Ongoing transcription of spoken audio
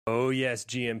Oh yes,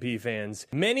 GMP fans.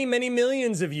 Many, many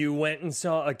millions of you went and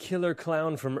saw a killer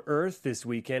clown from Earth this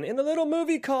weekend in a little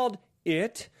movie called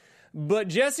It. But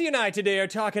Jesse and I today are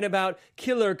talking about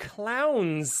killer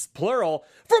clowns, plural,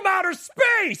 from outer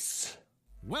space!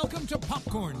 Welcome to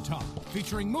Popcorn Talk,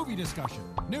 featuring movie discussion,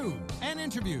 news, and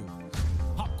interviews.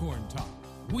 Popcorn Talk,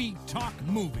 we talk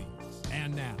movies.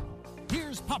 And now,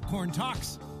 here's Popcorn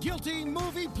Talk's Guilty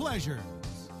Movie Pleasures.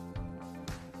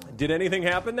 Did anything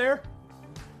happen there?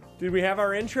 Did we have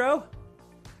our intro?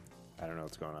 I don't know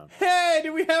what's going on. Hey,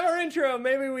 did we have our intro?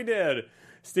 Maybe we did.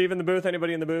 Steve in the booth?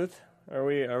 Anybody in the booth? Are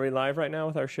we live right now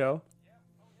with our show?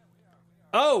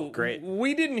 Oh, great.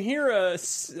 We didn't hear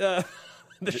us.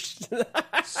 This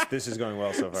is going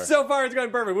well so far. So far, it's going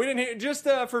perfect. We didn't hear. Just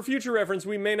for future reference,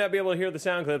 we may not be able to hear the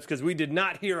sound clips because we did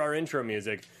not hear our intro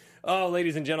music. Oh,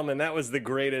 ladies and gentlemen, that was the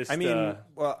greatest. I mean,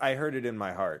 well, I heard it in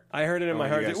my heart. I heard it in my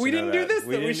heart. We didn't do this.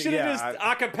 We should have just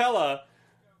acapella.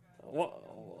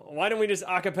 Why don't we just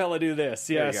acapella do this?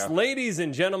 Yes, ladies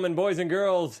and gentlemen, boys and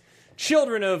girls,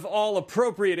 children of all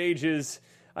appropriate ages,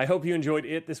 I hope you enjoyed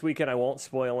it this weekend. I won't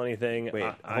spoil anything.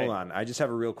 Wait, hold on. I just have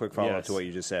a real quick follow-up to what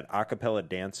you just said. Acapella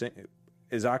dancing.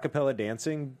 Is acapella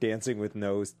dancing with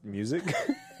no music?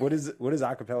 What is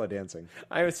acapella dancing?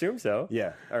 I assume so.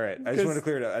 Yeah. All right. I just want to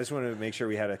clear it up. I just want to make sure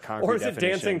we had a concrete definition. Or is it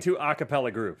dancing to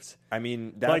acapella groups? I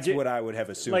mean, that's what I would have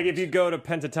assumed. Like if you go to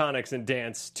Pentatonics and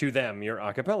dance to them, you're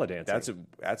acapella dancing.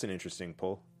 That's an interesting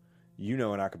pull. You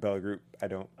know an acapella group. I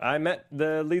don't. I met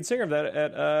the lead singer of that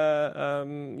at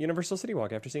Universal City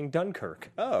Walk after seeing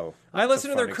Dunkirk. Oh. I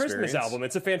listened to their Christmas album.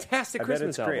 It's a fantastic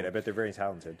Christmas album. Great. I bet they're very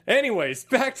talented. Anyways,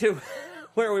 back to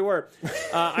where we were.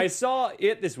 I saw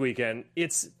it this weekend.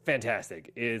 It's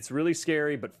fantastic. It's really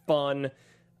scary but fun.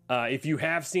 If you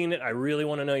have seen it, I really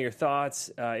want to know your thoughts.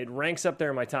 It ranks up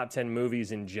there in my top 10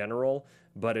 movies in general,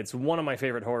 but it's one of my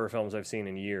favorite horror films I've seen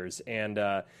in years. And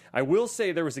I will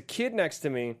say there was a kid next to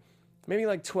me, maybe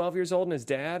like 12 years old, and his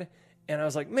dad, and I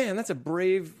was like, man, that's a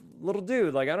brave little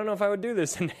dude. Like, I don't know if I would do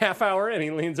this. And half hour in, he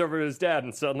leans over to his dad,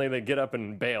 and suddenly they get up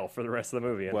and bail for the rest of the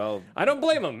movie. And well, I don't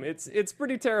blame him. It's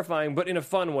pretty terrifying, but in a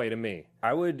fun way to me.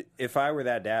 I would, if I were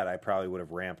that dad, I probably would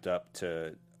have ramped up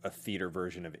to a theater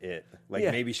version of It. Like,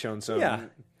 maybe shown some... Yeah.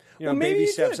 You know, baby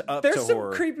steps up There's to some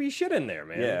horror. Creepy shit in there,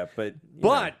 man. Yeah,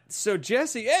 but... So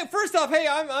Jesse... Hey, first off,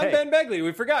 I'm Ben Begley.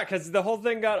 We forgot, because the whole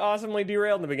thing got awesomely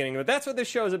derailed in the beginning. But that's what this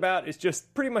show is about. It's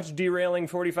just pretty much derailing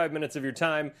 45 minutes of your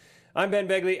time. I'm Ben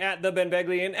Begley, at The Ben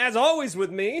Begley, and as always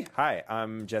with me... Hi,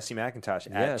 I'm Jesse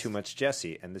McIntosh, at Too Much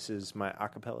Jesse, and this is my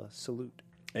acapella salute.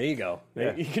 There you go.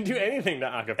 Yeah. You can do anything to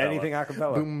acapella. Anything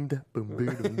acapella. Boom da, boom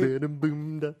boom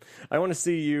boom da. I want to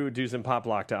see you do some pop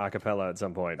lock to acapella at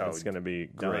some point. It's going to be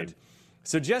great. Done.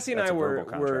 So Jesse and I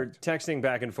were texting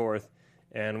back and forth,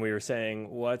 and we were saying,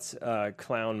 what's a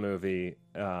clown movie?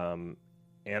 And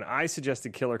I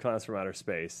suggested Killer Clowns from Outer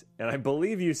Space. And I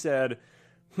believe you said,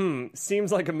 seems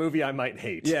like a movie I might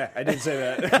hate. Yeah, I did say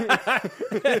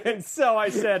that. And so I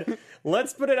said,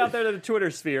 let's put it out there to the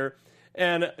Twitter sphere.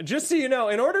 And just so you know,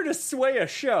 in order to sway a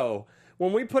show,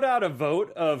 when we put out a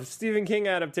vote of Stephen King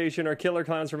adaptation or Killer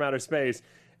Clowns from Outer Space,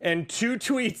 and 2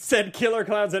 tweets said Killer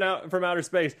Clowns from Outer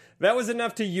Space, that was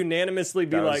enough to unanimously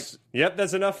be yep,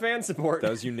 that's enough fan support.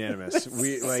 That was unanimous.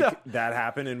 That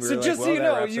happened, and we were like, just well, so you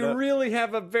know, you really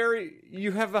have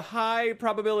a high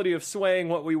probability of swaying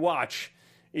what we watch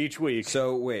each week.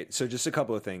 So just a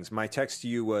couple of things. My text to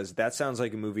you was, that sounds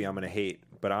like a movie I'm going to hate,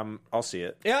 but I'll see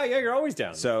it. Yeah, you're always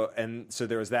down. So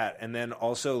there was that. And then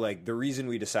also, like, the reason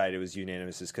we decided it was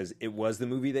unanimous is because it was the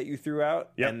movie that you threw out,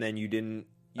 and then you didn't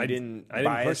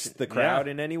bias the crowd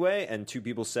in any way, and 2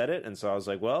 people said it, and so I was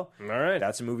like, well, all right,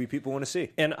 that's a movie people want to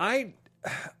see. And I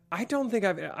don't think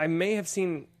I may have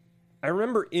seen... I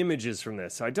remember images from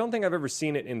this, so I don't think I've ever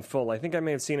seen it in full. I think I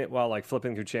may have seen it while, like,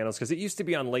 flipping through channels, because it used to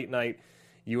be on Late Night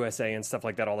USA and stuff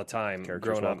like that all the time.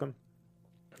 Characters Welcome?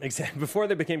 Exactly. Before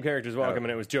they became Characters Welcome,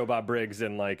 and it was Joe Bob Briggs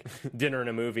and, like, Dinner and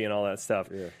a Movie and all that stuff.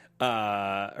 Yeah.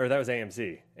 Or that was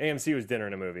AMC. AMC was Dinner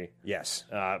and a Movie. Yes.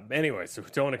 Anyway, so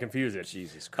don't want to confuse it.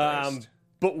 Jesus Christ.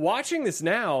 But watching this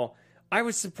now, I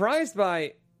was surprised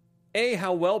by, A,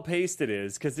 how well-paced it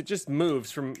is, because it just moves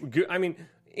from... I mean,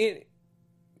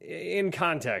 in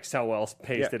context, how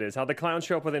well-paced it is. How the clowns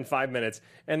show up within 5 minutes,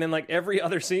 and then, like, every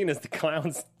other scene is the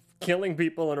clowns killing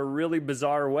people in a really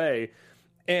bizarre way.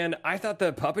 And I thought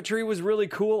the puppetry was really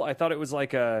cool. I thought it was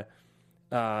like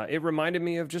it reminded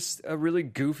me of just a really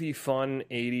goofy, fun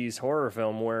 80s horror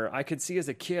film where I could see as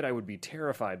a kid I would be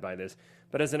terrified by this.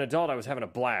 But as an adult, I was having a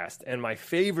blast. And my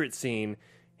favorite scene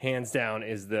hands down,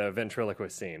 is the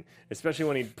ventriloquist scene, especially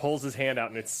when he pulls his hand out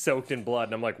and it's soaked in blood.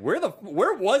 And I'm like, where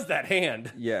was that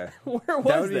hand? Yeah. Where was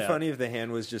that? Would be funny if the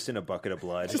hand was just in a bucket of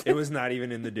blood. It was not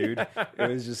even in the dude. It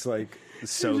was just like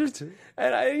soaked. And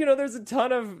there's a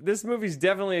ton of, this movie's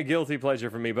definitely a guilty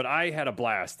pleasure for me, but I had a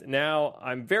blast. Now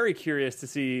I'm very curious to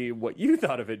see what you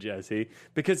thought of it, Jesse,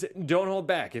 because don't hold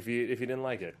back if you didn't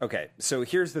like it. Okay, so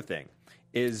here's the thing.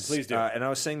 Please do. And I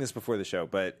was saying this before the show,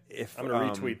 but if I'm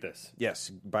going to retweet this. Yes,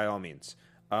 by all means.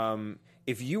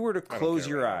 If you were to close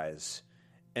your eyes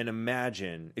and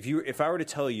imagine, if I were to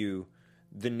tell you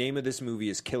the name of this movie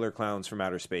is Killer Clowns from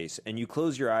Outer Space, and you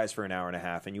close your eyes for an hour and a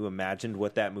half and you imagined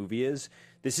what that movie is,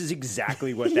 this is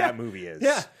exactly what that movie is.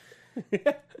 Yeah.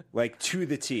 Like to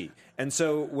the T. And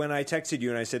so when I texted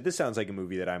you and I said, this sounds like a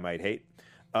movie that I might hate,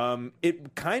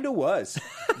 it kind of was,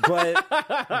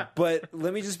 but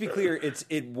let me just be clear.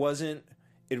 It wasn't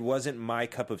my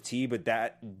cup of tea, but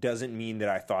that doesn't mean that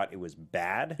I thought it was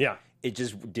bad. Yeah. It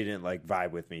just didn't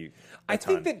vibe with me. I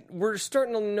think that we're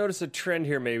starting to notice a trend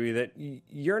here, maybe that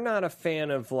you're not a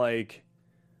fan of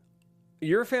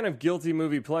you're a fan of guilty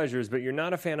movie pleasures, but you're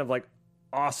not a fan of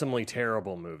awesomely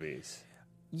terrible movies.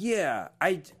 Yeah,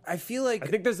 I feel like... I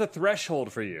think there's a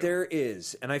threshold for you. There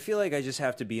is, and I feel like I just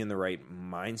have to be in the right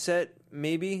mindset,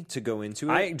 maybe, to go into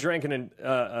it. I drank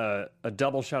a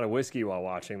double shot of whiskey while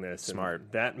watching this.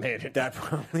 Smart. That made it. That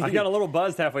probably... I got a little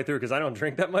buzzed halfway through because I don't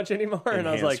drink that much anymore, and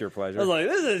I was like, your pleasure. I was like,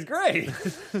 this is great.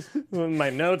 When my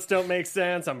notes don't make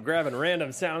sense, I'm grabbing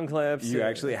random sound clips. You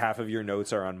actually, half of your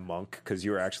notes are on Monk because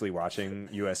you were actually watching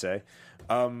USA.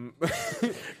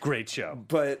 Great show.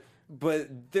 But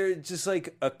there are just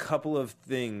a couple of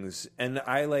things, and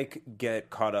I get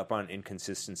caught up on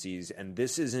inconsistencies, and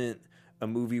this isn't a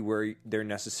movie where they're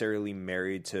necessarily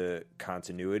married to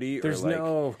continuity. There's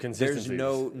no consistency.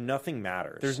 Nothing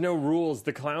matters. There's no rules.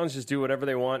 The clowns just do whatever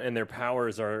they want, and their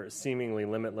powers are seemingly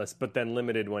limitless, but then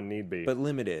limited when need be. But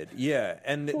limited, yeah.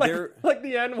 And they're like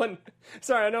the end when.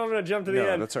 Sorry, I know I'm going to jump to the end.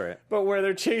 No, that's all right. But where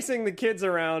they're chasing the kids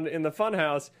around in the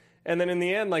funhouse. And then in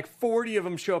the end, 40 of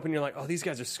them show up, and you're like, oh, these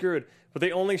guys are screwed. But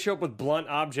they only show up with blunt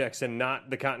objects and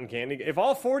not the cotton candy. If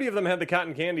all 40 of them had the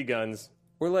cotton candy guns...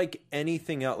 Or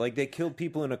anything else. They killed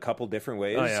people in a couple different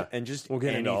ways. Oh, yeah. And just we'll get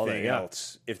anything into all that,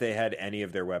 else if they had any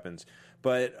of their weapons.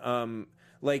 But,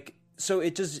 so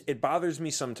it bothers me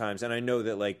sometimes. And I know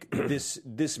that,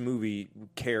 this movie,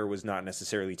 care was not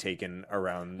necessarily taken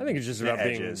around I think it's just about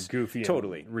edges. Being goofy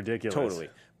Totally. and ridiculous. Totally.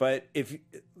 But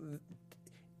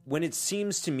when it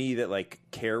seems to me that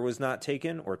care was not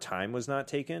taken or time was not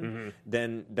taken,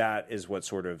 then that is what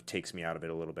sort of takes me out of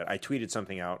it a little bit. I tweeted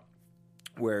something out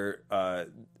where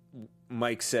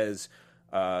Mike says,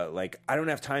 I don't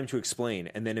have time to explain.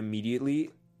 And then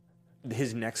immediately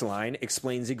his next line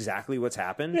explains exactly what's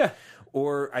happened. Yeah.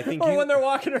 Or I think when they're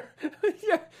walking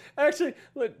yeah. Actually,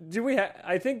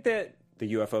 I think that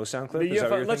the UFO sound clip? The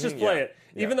UFO, let's just play it.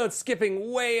 Yeah. Even though it's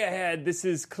skipping way ahead, this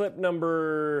is clip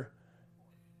number...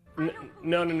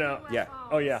 No. Yeah.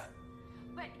 Oh, yeah.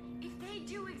 But if they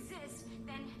do exist,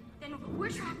 then we're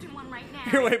trapped in one right now.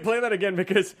 Here, wait, play that again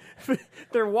because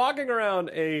they're walking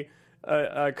around a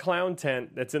clown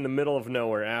tent that's in the middle of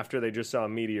nowhere after they just saw a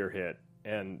meteor hit,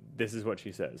 and this is what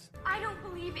she says. I don't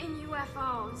believe in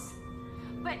UFOs,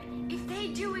 but if they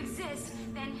do exist,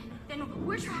 then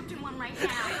we're trapped in one right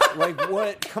now.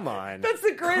 What? Come on. That's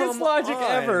the greatest logic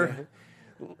ever.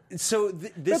 So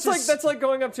that's like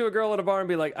going up to a girl at a bar and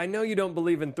be like, I know you don't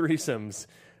believe in threesomes,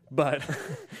 but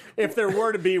if there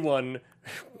were to be one,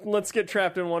 let's get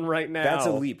trapped in one right now. That's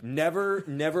a leap. Never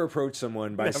approach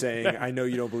someone by saying, I know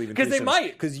you don't believe in threesomes. Because they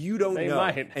might. Because you don't know.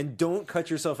 Might. And don't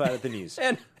cut yourself out at the knees.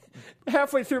 And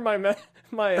halfway through my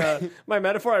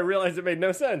metaphor, I realized it made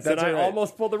no sense, and I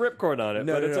almost pulled the ripcord on it.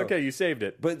 But it's okay, you saved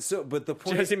it. But the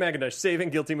point, Jesse McIntosh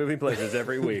saving guilty movie pleasures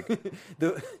every week.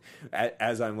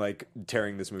 As I'm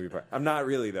tearing this movie apart, I'm not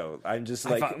really though. I'm just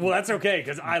well, that's okay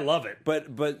because I love it.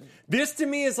 But this to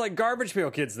me is like Garbage Pail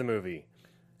Kids, the movie,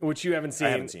 which you haven't seen.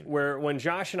 I haven't seen. Where when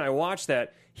Josh and I watched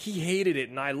that, he hated it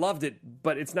and I loved it,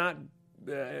 but it's not.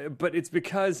 But it's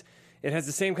because it has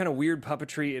the same kind of weird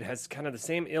puppetry. It has kind of the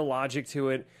same illogic to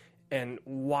it and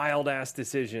wild ass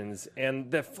decisions.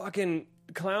 And the fucking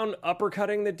clown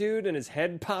uppercutting the dude and his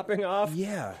head popping off.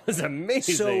 Yeah, was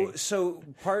amazing. So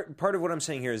part of what I'm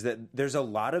saying here is that there's a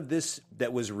lot of this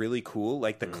that was really cool.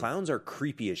 The clowns are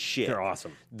creepy as shit. They're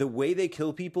awesome. The way they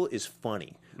kill people is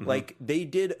funny. They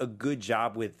did a good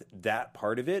job with that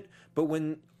part of it. But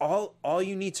when all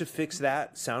you need to fix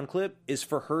that sound clip is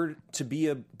for her to be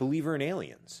a believer in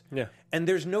aliens. Yeah. And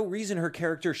there's no reason her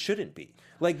character shouldn't be.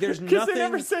 There's nothing. Because they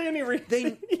never say any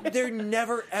reason. They're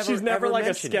never ever. She's never ever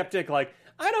a skeptic.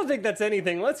 I don't think that's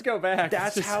anything. Let's go back.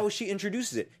 That's how she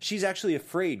introduces it. She's actually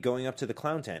afraid going up to the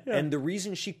clown tent. Yeah. And the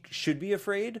reason she should be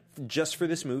afraid, just for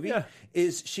this movie,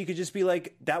 is she could just be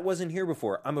like, that wasn't here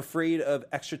before. I'm afraid of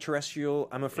extraterrestrial,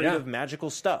 I'm afraid of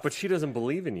magical stuff. But she doesn't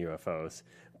believe in UFOs.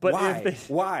 But why?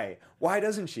 Why? Why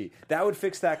doesn't she? That would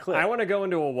fix that clip. I want to go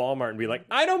into a Walmart and be like,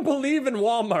 I don't believe in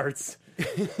Walmarts.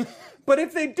 But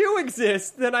if they do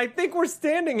exist, then I think we're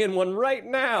standing in one right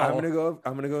now. I'm gonna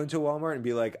go into a Walmart and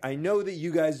be like, I know that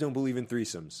you guys don't believe in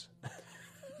threesomes.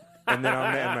 And then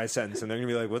I'm gonna end my sentence, and they're gonna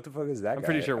be like, "What the fuck is that?" I'm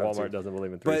pretty sure Walmart doesn't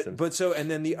believe in threesomes. But so, and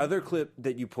then the other clip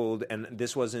that you pulled, and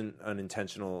this wasn't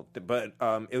unintentional, but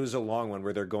it was a long one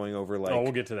where they're going over like,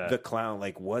 we'll get to that. The clown,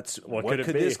 like, what could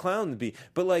this clown be?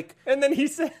 But like, and then he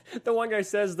said, the one guy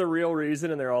says the real reason,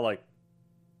 and they're all like,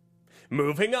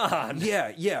 moving on.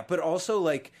 Yeah, but also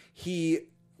like he,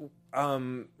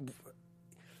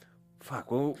 fuck.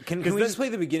 Well, can we just play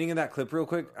the beginning of that clip real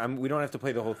quick? We don't have to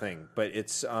play the whole thing, but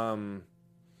it's Clown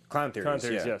Theories. Clown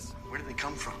Theories, yes. Where do they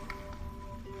come from?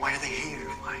 Why are they here?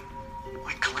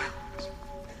 Why clowns?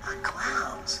 They're not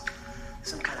clowns.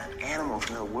 Some kind of animal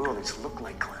from another world that just look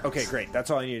like clowns. Okay, great. That's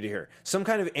all I needed to hear. Some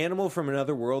kind of animal from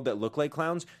another world that look like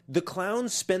clowns. The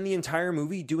clowns spend the entire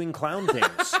movie doing clown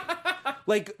things.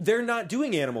 Like, they're not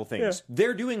doing animal things. Yeah.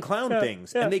 They're doing clown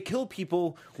things. Yeah. And they kill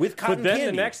people with cotton candy. But then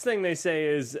the next thing they say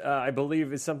is, I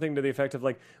believe, is something to the effect of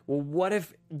like, well, what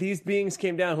if these beings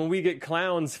came down when we get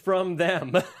clowns from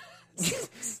them?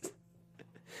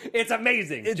 It's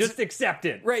amazing. Just accept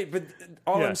it. Right, but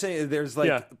all I'm saying is there's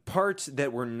like parts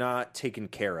that were not taken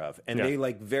care of. And they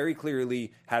like very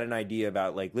clearly had an idea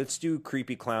about like, let's do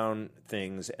creepy clown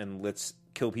things and let's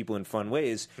kill people in fun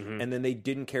ways. Mm-hmm. And then they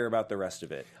didn't care about the rest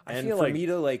of it. And for me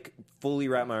to like fully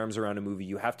wrap my arms around a movie,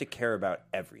 you have to care about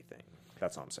everything.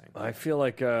 That's all I'm saying. I feel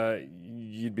like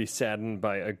you'd be saddened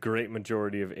by a great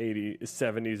majority of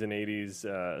 70s and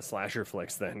 80s slasher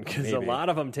flicks then, because a lot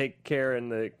of them take care in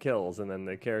the kills, and then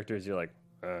the characters you're like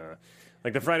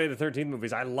the Friday the 13th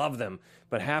movies, I love them,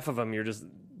 but half of them you're just,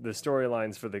 the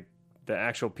storylines for the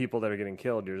actual people that are getting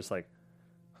killed, you're just like,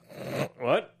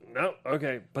 what? No,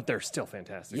 okay, but they're still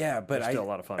fantastic. Yeah, but they're still a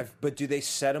lot of fun. But do they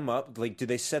set them up? Like, do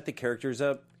they set the characters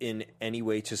up in any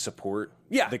way to support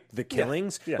the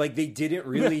killings? Yeah. Like, they didn't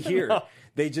really hear. No.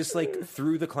 They just like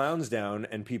threw the clowns down,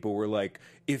 and people were like,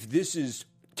 "If this is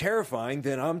terrifying,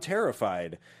 then I'm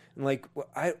terrified." And like,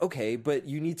 okay, but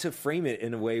you need to frame it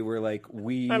in a way where like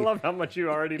I love how much you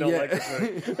already don't like this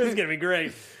movie. This is gonna be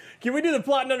great. Can we do the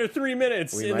plot in under 3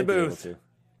 minutes in the booth?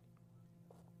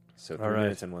 So 3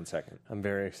 minutes and 1 second. I'm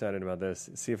very excited about this.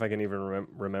 See if I can even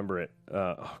remember it.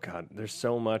 Oh, God. There's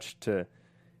so much to...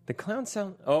 The clown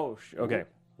sound... Oh, okay.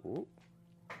 Ooh.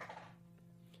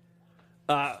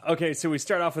 Okay, so we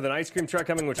start off with an ice cream truck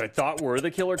coming, which I thought were the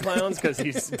killer clowns, because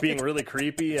he's being really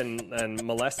creepy and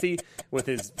molesty with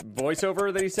his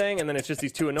voiceover that he's saying, and then it's just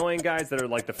these two annoying guys that are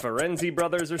like the Ferenzi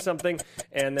brothers or something,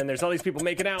 and then there's all these people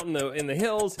making out in the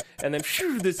hills, and then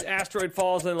this asteroid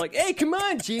falls, and they're like, hey, come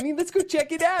on, Jeannie, let's go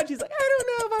check it out. She's like, I don't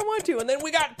know if I want to. And then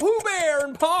we got Pooh Bear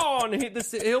and Paw, and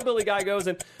this hillbilly guy goes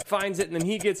and finds it, and then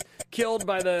he gets killed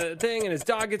by the thing, and his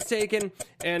dog gets taken,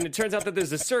 and it turns out that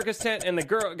there's a circus tent, and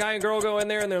the guy and girl go in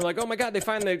there, and they're like, oh my God, they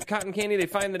find the cotton candy, they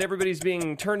find that everybody's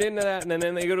being turned into that, and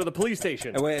then they go to the police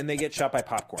station. And they get shot by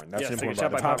popcorn. That's an important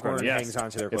part. The popcorn hangs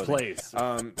onto their clothing. It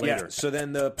plays later. So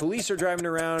then the police are driving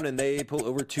around, and they pull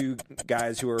over two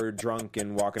guys who are drunk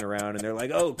and walking around, and they're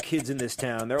like, oh, kids in this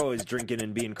town, they're always drinking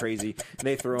and being crazy. And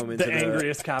they throw them into the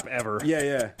angriest cop ever.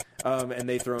 Yeah. And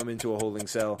they throw him into a holding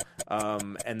cell.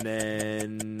 And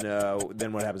then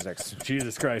what happens next?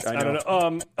 Jesus Christ. I don't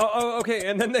know. Okay.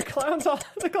 And then the clowns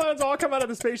all come out of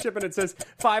the spaceship, and it says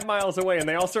 5 miles away, and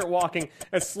they all start walking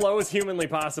as slow as humanly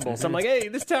possible. So I'm like, hey,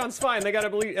 this town's fine. They got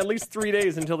at least 3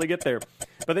 days until they get there.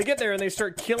 But they get there, and they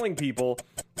start killing people.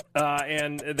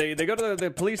 And they go to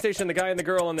the police station, the guy and the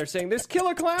girl, and they're saying, there's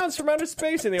killer clowns from outer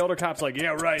space. And the older cop's like, yeah,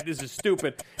 right, this is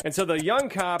stupid. And so the young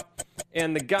cop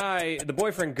and the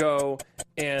boyfriend go,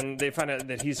 and they find out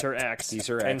that he's her ex.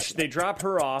 And they drop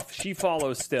her off. She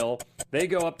follows still. They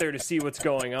go up there to see what's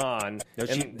going on. No,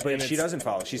 but she doesn't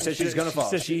follow. She says she's going to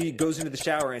follow. She goes into the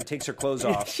shower and takes her clothes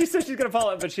off. She says she's going to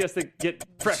follow, but she has to get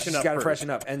freshened up. She's got to freshen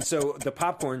up. And so the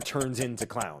popcorn turns into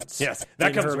clowns. Yes,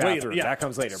 that comes later. Yeah. That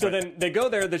comes later. So then they go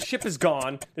there. The ship is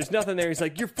gone. There's nothing there. He's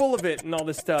like, you're full of it and all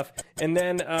this stuff. And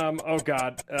then,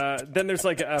 then there's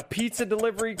like a pizza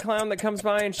delivery clown that comes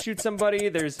by and shoots somebody.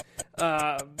 There's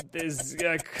a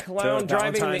clown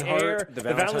driving in the air. The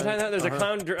Valentine Heart. There's a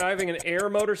clown driving an air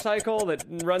motorcycle that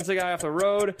runs the guy off the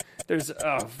road. There's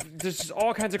just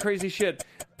all kinds of crazy shit.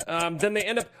 Then they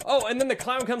end up. Oh, and then the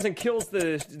clown comes and kills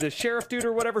the sheriff dude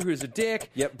or whatever, who's a dick.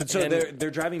 Yep. But so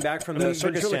they're driving back from the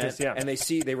circus tent, and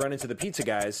they run into the pizza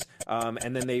guys,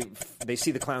 and then they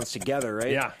see the clowns together,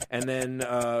 right? Yeah. And then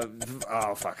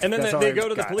oh fuck. And then they go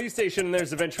to the police station, and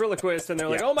there's a ventriloquist, and they're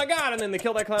like, oh my god! And then they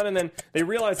kill that clown, and then they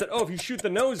realize that if you shoot the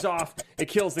nose off, it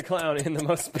kills the clown in the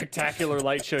most spectacular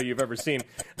light show you've ever seen.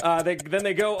 Then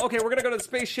they go, okay, we're gonna go to the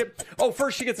spaceship. Oh,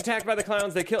 first she gets attacked by the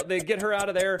clowns. They get her out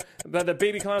of there. By the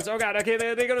baby clowns. Oh god. Okay,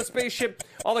 they go to the spaceship.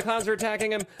 All the clowns are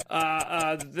attacking him.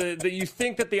 You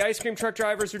think that the ice cream truck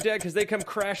drivers are dead because they come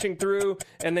crashing through,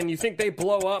 and then you think they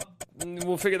blow up.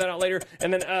 We'll figure that out later.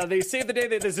 And then they save the day.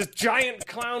 There's this giant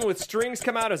clown with strings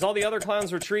come out as all the other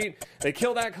clowns retreat. They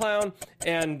kill that clown,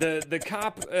 and the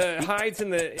cop hides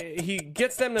he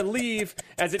gets them to leave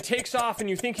as it takes off, and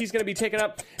you think he's going to be taken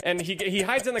up, and he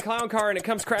hides in the clown car, and it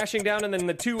comes crashing down, and then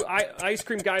the two ice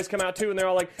cream guys come out too, and they're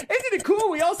all like, isn't it cool?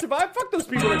 We all survived. Fuck those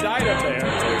people that died up there.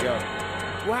 There you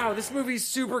go. Wow, this movie's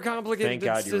super complicated. Thank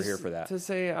God you were here for that. To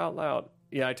say out loud.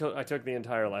 Yeah, I took the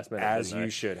entire last minute. As you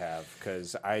should have,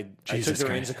 because I took the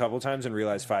reins a couple times and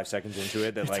realized 5 seconds into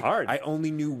it that it's hard. I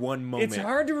only knew one moment. It's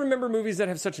hard to remember movies that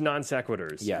have such non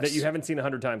sequiturs that you haven't seen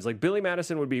 100 times. Like Billy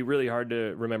Madison would be really hard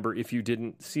to remember if you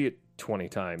didn't see it 20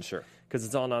 times. Sure. Because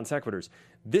it's all non sequiturs.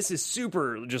 This is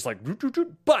super just like,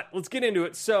 but let's get into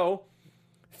it. So,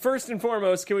 first and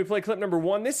foremost, can we play clip number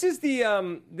 1? This is the,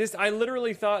 I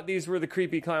literally thought these were the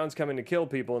creepy clowns coming to kill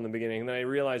people in the beginning, and then I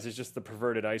realized it's just the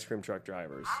perverted ice cream truck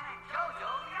drivers. I'm Jojo,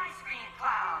 the ice cream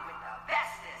clown with the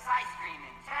bestest ice cream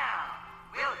in town.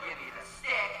 We'll give you the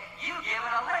stick, you give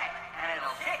it a lick, and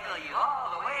it'll tickle you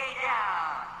all the way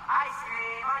down. Ice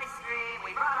cream,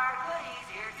 we brought our goodies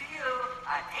here to you.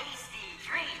 A tasty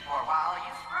treat for while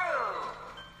you screw.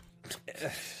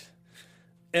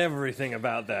 Everything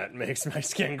about that makes my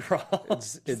skin crawl.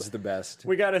 It's the best.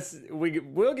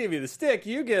 We'll give you the stick,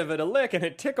 you give it a lick, and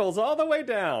it tickles all the way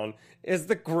down. Is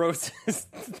the grossest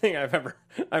thing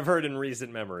I've heard in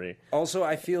recent memory. Also,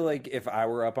 I feel like if I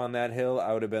were up on that hill,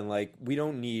 I would have been like, we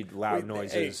don't need loud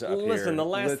noises up here. Listen, the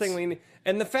last thing we need,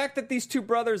 and the fact that these two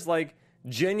brothers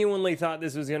genuinely thought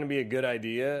this was going to be a good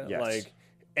idea, yes.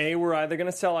 We're either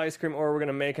going to sell ice cream or we're going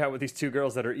to make out with these two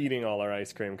girls that are eating all our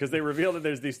ice cream, because they reveal that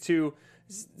there's these two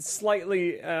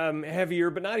slightly heavier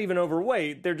but not even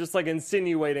overweight. They're just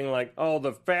insinuating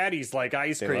the fatties like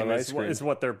ice cream is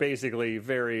what they're basically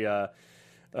very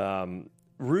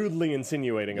rudely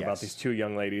insinuating about these two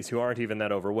young ladies who aren't even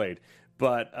that overweight.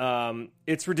 But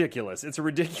it's ridiculous. It's a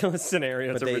ridiculous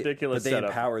scenario. It's a ridiculous setup. They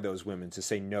empower those women to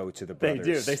say no to the brothers.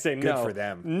 They do. They say no. Good for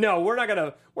them. No, we're not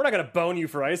gonna bone you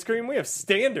for ice cream. We have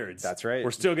standards. That's right.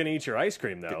 We're still gonna eat your ice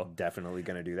cream though. Definitely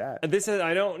gonna do that.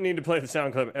 I don't need to play the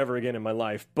sound clip ever again in my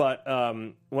life. But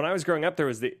when I was growing up, there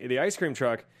was the ice cream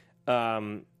truck.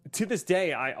 To this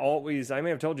day, I may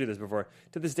have told you this before.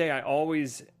 To this day, I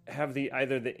always have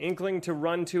either the inkling to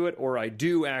run to it, or I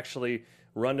do actually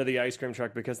run to the ice cream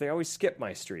truck because they always skip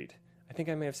my street. I think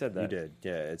I may have said that. You did,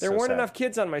 yeah. There weren't enough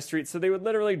kids on my street, so they would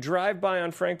literally drive by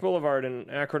on Frank Boulevard in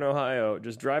Akron, Ohio,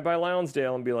 just drive by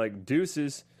Lonsdale and be like,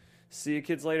 deuces, see you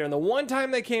kids later. And the one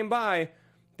time they came by,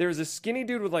 there was a skinny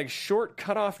dude with short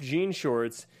cut-off jean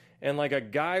shorts and a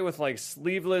guy with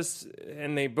sleeveless,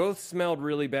 and they both smelled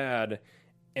really bad.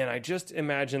 And I just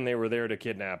imagined they were there to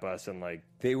kidnap us and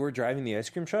They were driving the ice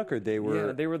cream truck, or they were...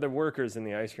 Yeah, they were the workers in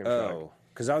the ice cream truck. Oh,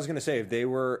 because I was going to say, if they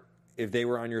were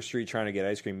on your street trying to get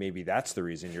ice cream, maybe that's the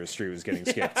reason your street was getting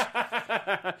skipped.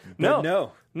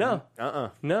 No.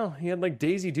 No, he had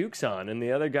Daisy Dukes on, and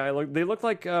the other guy they looked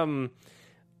like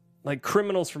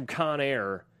criminals from Con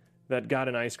Air that got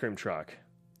an ice cream truck.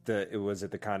 Was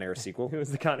it the Con Air sequel? It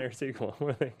was the Con Air sequel.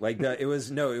 It was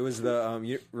the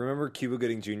you remember Cuba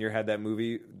Gooding Jr. had that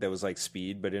movie that was like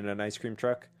Speed but in an ice cream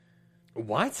truck?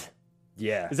 What?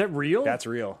 Yeah. Is that real? That's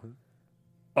real.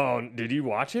 Oh, did you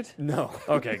watch it? No.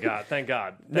 Okay, thank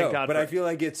God. Thank God. But I feel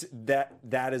like it's that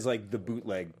is the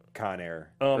bootleg Con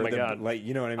Air. Oh my God.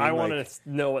 You know what I mean? I want to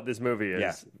know what this movie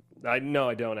is. Yeah. I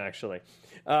don't actually.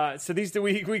 So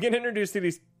we get introduced to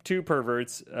these two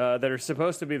perverts that are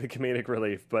supposed to be the comedic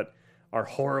relief, but are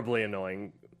horribly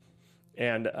annoying.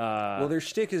 And their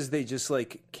shtick is they just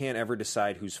can't ever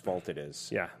decide whose fault it is.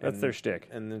 Yeah, that's their shtick.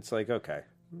 And it's okay.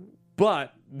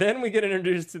 But then we get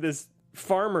introduced to this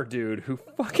farmer dude who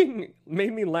fucking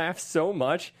made me laugh so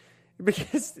much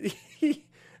because he's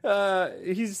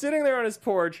sitting there on his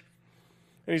porch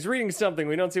and he's reading something.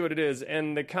 We don't see what it is,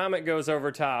 and the comet goes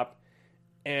over top.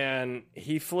 And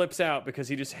he flips out because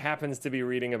he just happens to be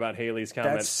reading about Halley's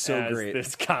Comet. That's so great.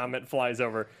 This comet flies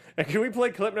over. And can we play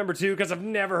clip number 2? Because I've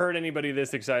never heard anybody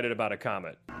this excited about a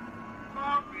comet.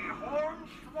 Bobby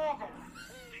Hornswoggle,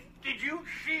 did you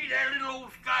see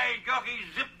Stucky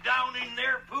zipped down in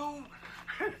there, Pooh.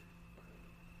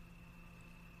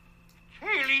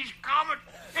 Haley's Comet,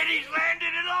 and he's landed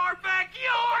in our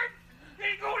backyard.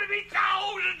 There's going to be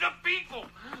thousands of people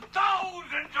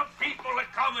are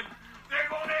coming. They're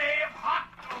going to have hot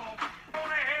dogs, going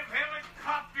to have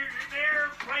helicopters and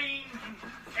airplanes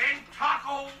and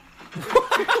tacos.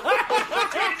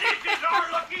 And this is our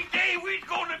lucky day. We're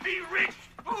going to be rich.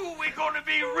 Ooh, we're going to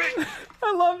be rich.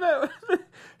 I love that.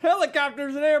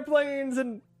 Helicopters and airplanes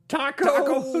and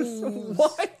tacos.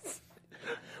 What?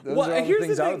 Those are all the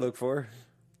things I would look for.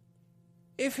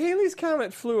 If Halley's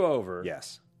Comet flew over,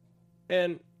 yes,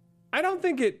 and I don't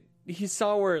think he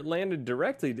saw where it landed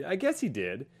directly. I guess he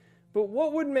did, but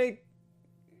what would make?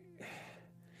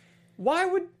 Why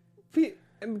would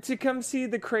to come see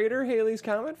the crater Halley's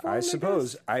Comet for? I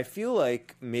suppose. I feel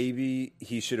like maybe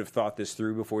he should have thought this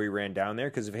through before he ran down there.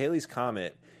 Because if Halley's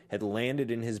Comet had landed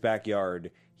in his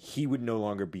backyard, he would no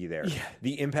longer be there. Yeah.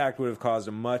 The impact would have caused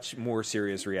a much more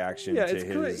serious reaction to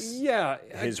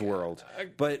his world.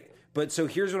 But so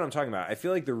here's what I'm talking about. I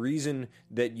feel like the reason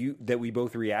that we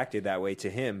both reacted that way to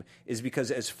him is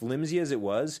because as flimsy as it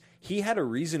was, he had a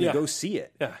reason to go see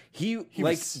it. Yeah.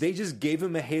 They just gave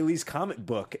him a Halley's Comet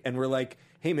book and were like,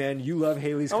 hey man, you love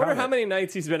Halley's Comet. I wonder how many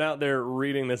nights he's been out there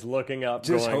reading this, looking up,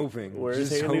 just going, hoping.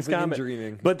 Where's Halley's Comet? And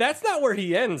dreaming. But that's not where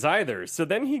he ends either. So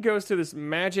then he goes to this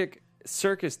magic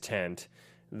circus tent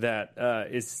that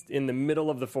is in the middle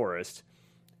of the forest.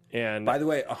 And by the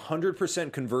way,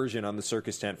 100% conversion on the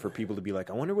circus tent for people to be like,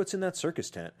 I wonder what's in that circus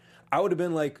tent. I would have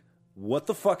been like, what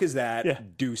the fuck is that? Yeah.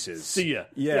 Deuces. See ya.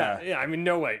 Yeah. I mean,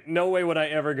 no way would I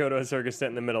ever go to a circus tent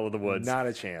in the middle of the woods. Not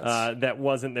a chance. That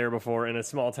wasn't there before in a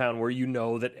small town where you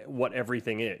know what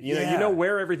everything is. You know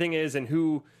where everything is and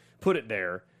who put it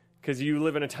there because you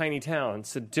live in a tiny town.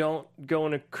 So don't go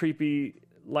in a creepy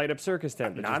light up circus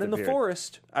tent. Not in the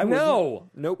forest.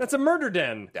 Nope. That's a murder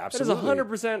den. Absolutely. That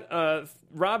is 100%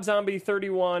 Rob Zombie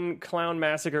 31 Clown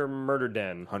Massacre murder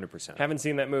den. 100%. Haven't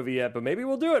seen that movie yet, but maybe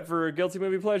we'll do it for Guilty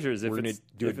Movie Pleasures. We're going to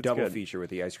do a double feature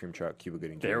with the ice cream truck, Cuba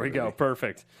Gooding. There we go.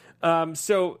 Perfect.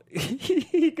 So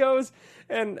he goes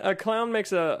and a clown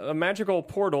makes a magical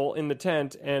portal in the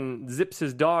tent and zips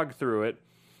his dog through it.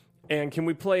 And can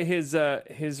we play his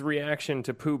reaction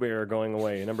to Pooh Bear going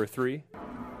away? Number 3.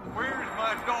 Where's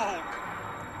my dog?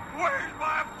 Where's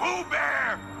my Pooh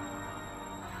Bear?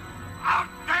 I'll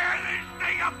tear this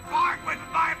thing apart with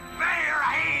my bare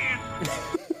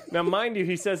hands. Now, mind you,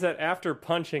 he says that after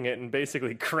punching it and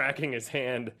basically cracking his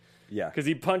hand. Yeah. Because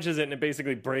he punches it and it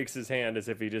basically breaks his hand as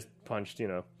if he just punched,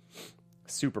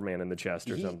 Superman in the chest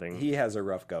or something. He has a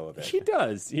rough go of it. He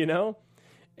does,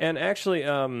 And actually,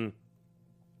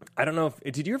 I don't know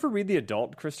did you ever read the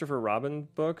adult Christopher Robin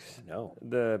books? No.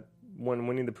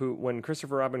 When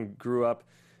Christopher Robin grew up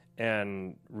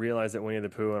and realized that Winnie the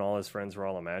Pooh and all his friends were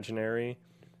all imaginary,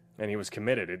 and he was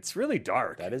committed. It's really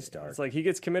dark. That is dark. It's like he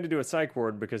gets committed to a psych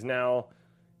ward because now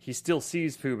he still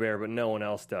sees Pooh Bear, but no one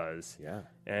else does. Yeah.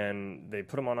 And they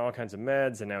put him on all kinds of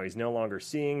meds, and now he's no longer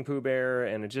seeing Pooh Bear,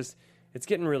 and it's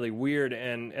getting really weird.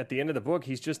 And at the end of the book,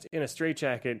 he's just in a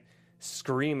straitjacket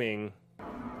screaming,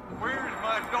 Where's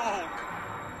my dog?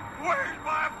 Where's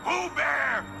my Pooh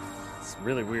Bear? It's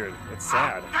really weird. It's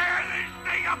sad. I'll tear this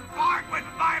thing apart with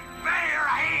my bare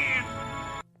hands.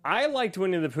 I liked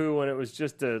Winnie the Pooh when it was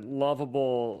just a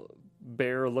lovable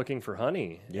bear looking for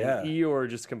honey. Yeah. And Eeyore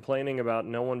just complaining about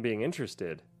no one being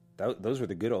interested. Those were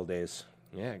the good old days.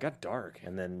 Yeah, it got dark.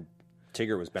 And then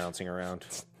Tigger was bouncing around.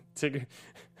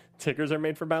 Tiggers are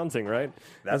made for bouncing, right?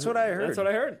 That's what I heard. That's what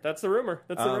I heard. That's the rumor.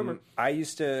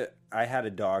 I had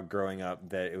a dog growing up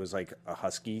that it was like a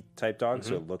husky type dog,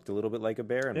 so it looked a little bit like a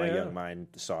bear, and my young mind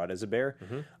saw it as a bear.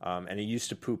 And it used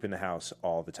to poop in the house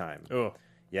all the time. Oh.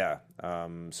 Yeah.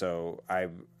 So I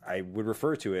would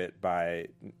refer to it by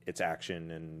its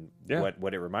action and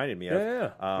what it reminded me of.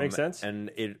 Yeah. Makes sense. And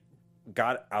it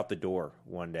got out the door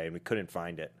one day, and we couldn't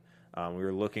find it. We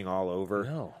were looking all over.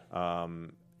 No.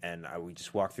 And we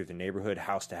just walked through the neighborhood,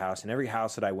 house to house. And every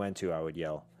house that I went to, I would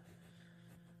yell.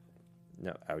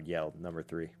 No, I would yell, number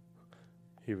 3.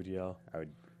 He would yell. Where's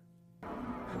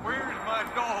my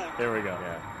dog? There we go.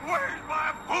 Yeah. Where's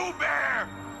my Pooh Bear?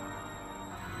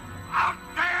 I'll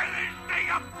tear this thing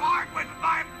apart with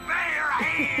my bare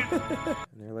hands.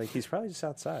 And they're like, he's probably just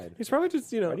outside. He's probably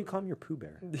just, Why do you call him your Pooh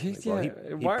Bear? He poops and why he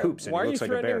are looks you like a bear.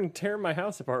 threatening to tear my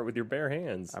house apart with your bare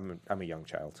hands? I'm a young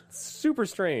child. Super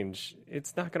strange.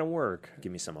 It's not going to work.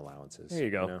 Give me some allowances. There you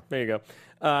go. There you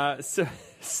go.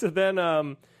 So then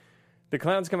the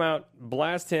clowns come out,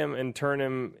 blast him, and turn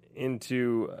him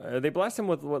into... they blast him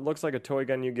with what looks like a toy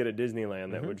gun you get at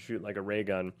Disneyland that would shoot like a ray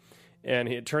gun. And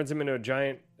it turns him into a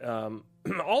giant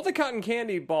all the cotton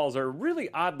candy balls are really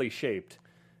oddly shaped.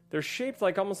 They're shaped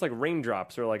like almost like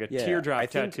raindrops or like a teardrop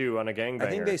tattoo on a gangbanger. I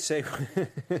think they say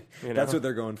that's what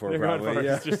they're going for. They're probably.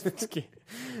 going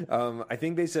for I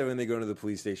think they said when they go to the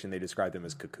police station, they describe them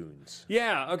as cocoons.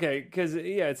 Yeah. Okay. Because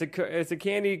it's a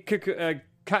candy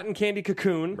cotton candy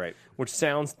cocoon, right? Which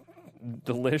sounds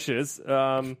delicious.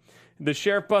 The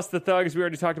sheriff busts the thugs. We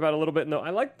already talked about a little bit. No,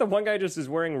 I like the one guy just is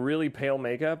wearing really pale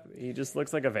makeup. He just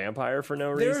looks like a vampire for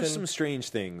no reason. There are some strange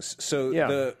things. So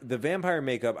the vampire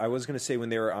makeup, I was going to say when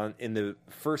they were in the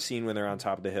first scene when they're on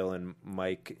top of the hill and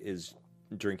Mike is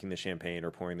drinking the champagne or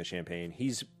pouring the champagne,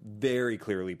 he's very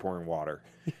clearly pouring water.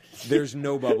 There's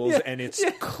no bubbles and it's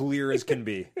clear as can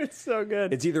be. It's so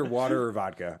good. It's either water or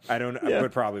vodka. I don't know,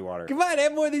 but probably water. Come on,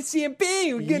 have more of the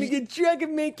champagne. We're going to get drunk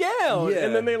and make out. Yeah.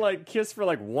 And then they like kiss for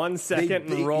like 1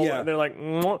 second and roll. And they're like,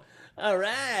 all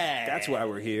right. That's why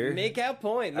we're here. Make out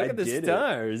point. Look at the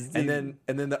stars. And then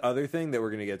the other thing that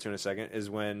we're going to get to in a second is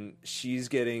when she's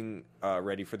getting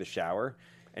ready for the shower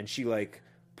and she like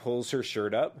pulls her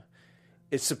shirt up.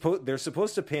 They're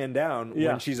supposed to pan down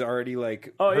when she's already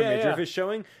like her midriff is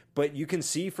showing, but you can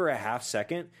see for a half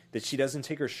second that she doesn't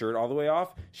take her shirt all the way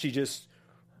off. She just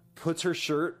puts her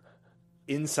shirt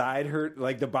inside her,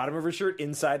 like the bottom of her shirt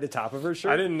inside the top of her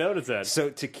shirt. I didn't notice that.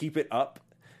 So to keep it up.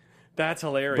 That's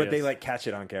hilarious. But they like catch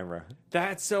it on camera.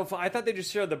 That's so fun. I thought they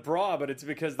just showed the bra, but it's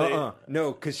because they...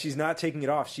 No, because she's not taking it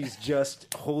off. She's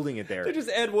just holding it there. They just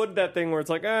Ed Wood that thing where it's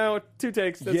like, 2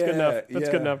 takes. That's good enough. That's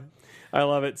good enough. I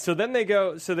love it. So then they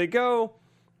go,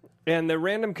 and the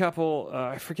random couple,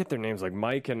 I forget their names, like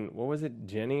Mike and, what was it,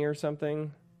 Jenny or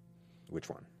something? Which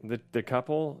one? The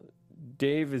couple?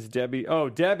 Dave is Debbie. Oh,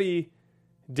 Debbie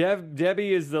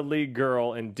is the lead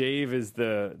girl, and Dave is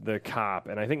the cop,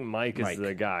 and I think Mike is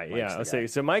the guy. Mike's the guy.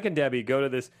 So Mike and Debbie go to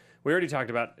this, we already talked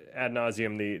about ad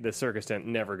nauseum the circus tent,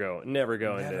 never go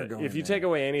into it. If you take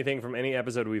away anything from any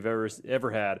episode we've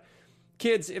ever had,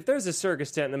 kids, if there's a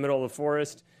circus tent in the middle of the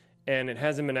forest, and it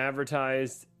hasn't been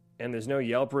advertised, and there's no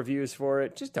Yelp reviews for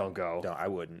it, just don't go. No, I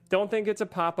wouldn't. Don't think it's a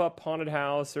pop-up haunted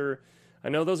house, or I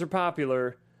know those are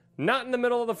popular. Not in the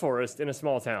middle of the forest in a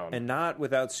small town. And not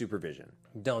without supervision.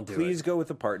 Don't do it. Please go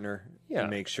with a partner and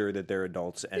make sure that they're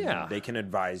adults, and they can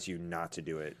advise you not to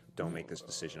do it. Don't make this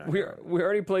decision. We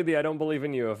already played the I don't believe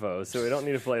in UFOs, so we don't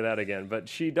need to play that again. But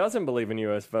she doesn't believe in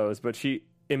UFOs, but she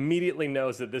immediately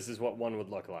knows that this is what one would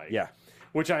look like. Yeah.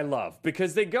 Which I love,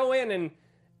 because they go in and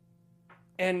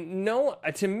no,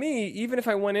 to me, even if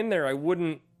I went in there, I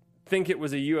wouldn't think it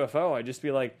was a UFO. I'd just be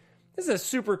like, this is a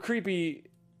super creepy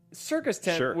circus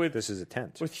tent this is a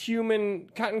tent with human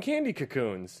cotton candy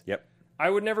cocoons. Yep. I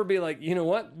would never be like, you know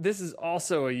what? This is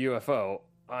also a UFO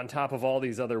on top of all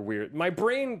these other weird. My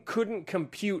brain couldn't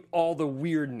compute all the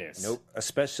weirdness. Nope.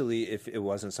 Especially if it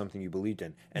wasn't something you believed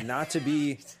in. And not to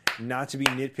be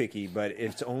nitpicky, but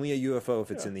it's only a UFO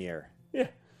if it's in the air. Yeah.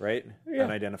 Right? Yeah.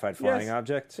 Unidentified flying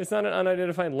object. It's not an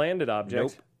unidentified landed object.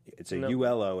 Nope. It's a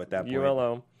ULO at that point.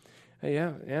 ULO.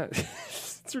 Yeah.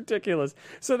 It's ridiculous.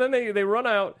 So then they run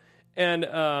out and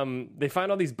they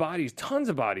find all these bodies, tons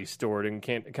of bodies stored in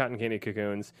cotton candy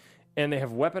cocoons, and they have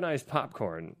weaponized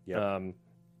popcorn. Yep.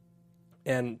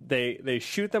 And they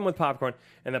shoot them with popcorn,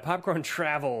 and the popcorn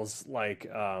travels like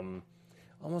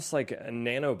almost like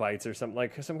nanobites or something,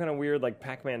 like some kind of weird like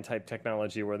Pac-Man type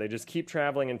technology where they just keep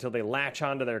traveling until they latch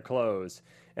onto their clothes.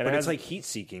 And it's like heat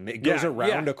seeking. It goes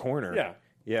around a corner.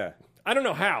 Yeah. I don't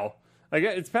know how. Like,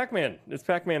 it's Pac-Man. It's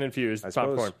Pac-Man infused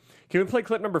popcorn. Suppose. Can we play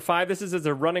clip number 5? This is as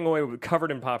they're running away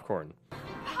covered in popcorn.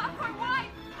 Popcorn? Why?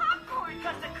 Popcorn?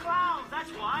 Because the clowns, that's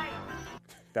why.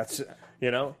 That's,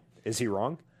 is he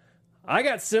wrong? I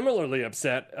got similarly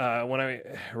upset when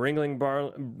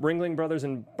Ringling Brothers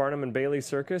and Barnum and Bailey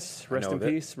Circus. Rest in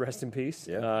peace.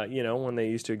 Yeah. When they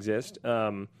used to exist.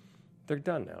 They're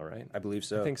done now, right? I believe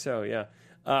so. I think so, yeah.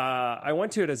 I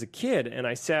went to it as a kid, and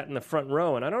I sat in the front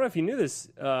row. And I don't know if you knew this.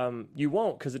 You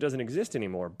won't, because it doesn't exist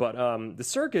anymore. But the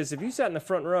circus, if you sat in the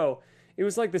front row, it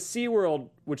was like the SeaWorld,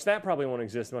 which that probably won't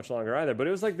exist much longer either. But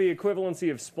it was like the equivalency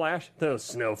of Splash. Those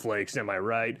snowflakes, am I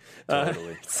right?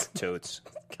 Totally. Totes.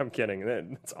 I'm kidding.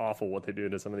 It's awful what they do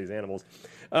to some of these animals.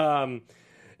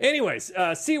 Anyways,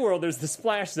 SeaWorld, there's the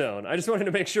splash zone. I just wanted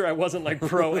to make sure I wasn't like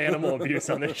pro animal abuse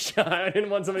on this shot. I didn't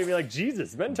want somebody to be like,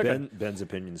 Jesus, Ben's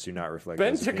opinions do not reflect.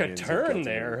 Ben took a turn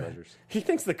there. He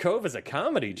thinks the Cove is a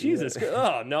comedy. Jesus.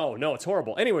 Yeah. Oh, no, it's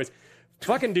horrible. Anyways,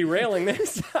 fucking derailing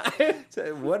this.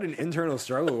 What an internal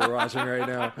struggle we're watching right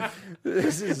now.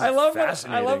 This is I love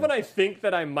when I think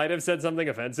that I might have said something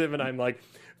offensive, and I'm like,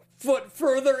 foot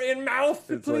further in mouth,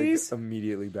 please. Like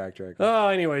immediately backtrack. Oh,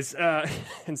 anyways,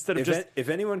 instead of if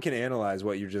anyone can analyze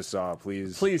what you just saw,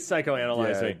 please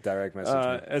psychoanalyze me. Direct message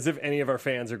me. As if any of our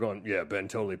fans are going, yeah, Ben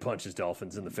totally punches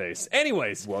dolphins in the face.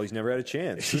 Anyways, well, he's never had a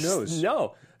chance. Who knows?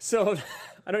 No. So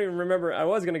I don't even remember. I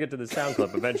was going to get to the sound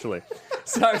clip eventually.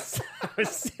 So I was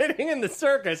sitting in the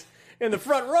circus in the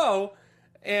front row,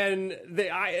 and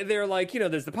they're like,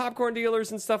 there's the popcorn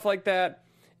dealers and stuff like that.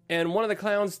 And one of the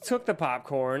clowns took the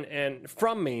popcorn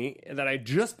from me that I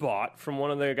just bought from one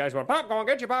of the guys going, popcorn,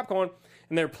 get your popcorn.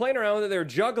 And they're playing around with it, they're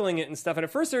juggling it and stuff. And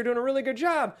at first they were doing a really good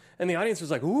job. And the audience was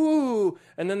like, ooh.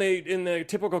 And then they, in the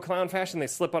typical clown fashion, they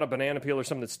slip out a banana peel or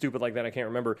something that's stupid like that, I can't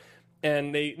remember.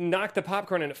 And they knock the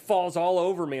popcorn and it falls all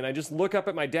over me. And I just look up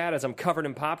at my dad as I'm covered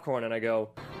in popcorn and I go,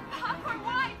 Popcorn,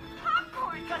 why?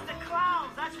 Popcorn! Because the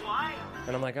clowns, that's why.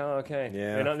 And I'm like, oh, okay.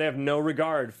 Yeah. They have no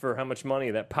regard for how much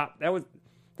money that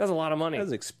That's a lot of money.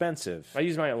 That's expensive. I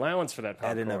use my allowance for that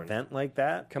popcorn. At an event like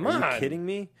that? Come on. Are you kidding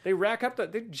me? They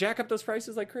jack up those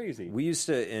prices like crazy. We used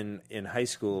to, in high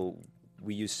school,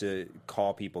 we used to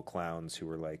call people clowns who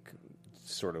were like,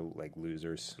 sort of like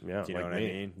losers. Yeah, do you know like what me.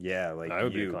 I mean? Yeah, like I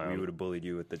would be a you. clown. We would have bullied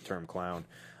you with the term clown.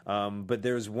 But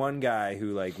there was one guy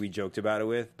who like we joked about it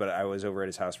with, but I was over at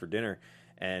his house for dinner,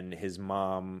 and his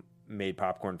mom made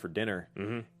popcorn for dinner,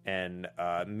 and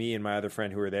me and my other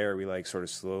friend who were there, we like sort of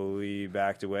slowly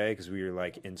backed away because we were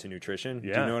like into nutrition.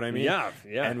 Yeah. Do you know what I mean? Yeah.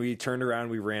 And we turned around,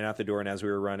 we ran out the door, and as we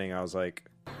were running, I was like,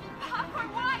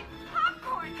 Popcorn, why?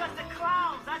 Popcorn! Because the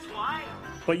clowns, that's why.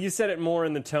 But you said it more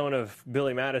in the tone of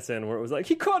Billy Madison, where it was like,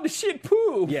 he called the shit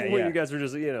poo. Yeah, when yeah. you guys were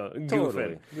just, goofing.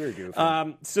 totally. Very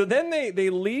goofy. So then they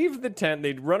leave the tent,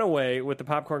 they run away with the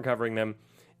popcorn covering them,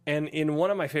 and in one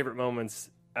of my favorite moments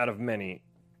out of many,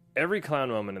 every clown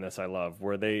moment in this I love,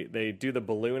 where they do the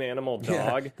balloon animal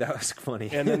dog. Yeah, that was funny.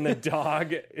 And then the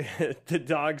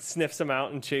dog sniffs him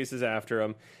out and chases after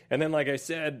him. And then, like I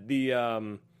said,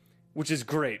 which is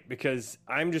great because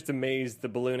I'm just amazed the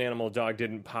balloon animal dog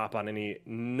didn't pop on any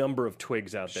number of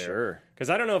twigs out there. Sure. Because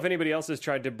I don't know if anybody else has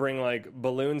tried to bring like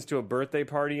balloons to a birthday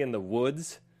party in the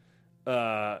woods.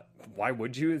 Why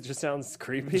would you? It just sounds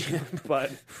creepy.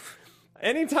 But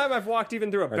anytime I've walked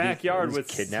even through a backyard with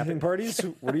kidnapping parties,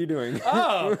 what are you doing?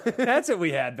 Oh, that's what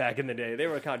we had back in the day. They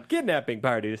were called kidnapping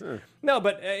parties. No,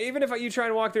 but even if you try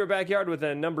and walk through a backyard with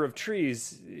a number of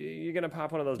trees, you're going to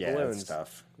pop one of those balloons. It's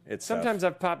tough. Sometimes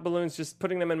I've popped balloons just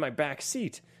putting them in my back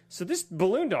seat. So this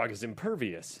balloon dog is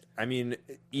impervious. I mean,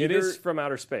 it is from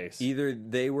outer space. Either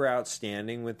they were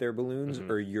outstanding with their balloons,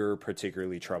 or you're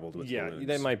particularly troubled with balloons. Yeah,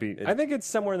 they might be. I think it's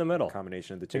somewhere in the middle.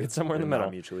 Combination of the two. It's somewhere in the middle.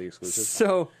 Not mutually exclusive.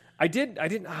 So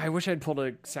I wish I'd pulled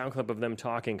a sound clip of them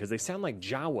talking because they sound like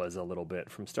Jawas a little bit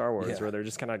from Star Wars, where they're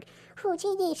just kind of like, kind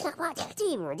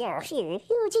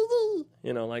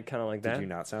of like that. Did you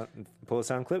not pull a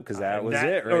sound clip? Because that was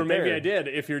it, right? Or maybe there. I did.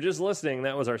 If you're just listening,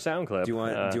 that was our sound clip. Do you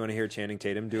want to hear Channing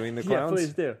Tatum doing the clowns? Yeah,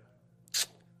 please do.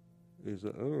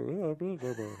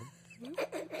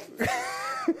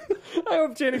 I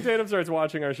hope Channing Tatum starts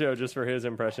watching our show just for his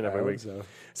impression every week.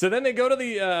 So then they go to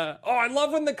the. I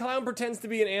love when the clown pretends to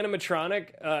be an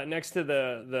animatronic next to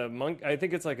the monk. I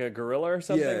think it's like a gorilla or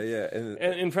something. Yeah.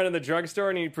 And in front of the drugstore,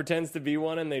 and he pretends to be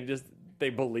one, and they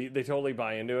totally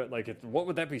buy into it. Like, what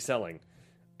would that be selling?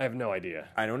 I have no idea.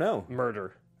 I don't know.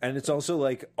 Murder. And it's also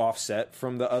like offset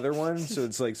from the other one, so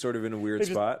it's like sort of in a weird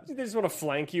spot. They just want to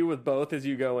flank you with both as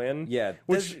you go in. Yeah.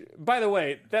 Which, by the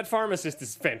way, that pharmacist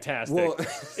is fantastic. Well,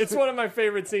 it's one of my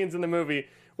favorite scenes in the movie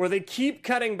where they keep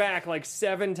cutting back like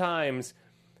 7 times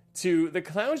to the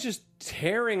clowns just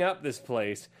tearing up this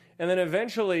place, and then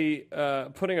eventually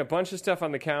putting a bunch of stuff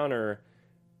on the counter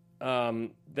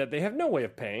that they have no way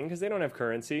of paying because they don't have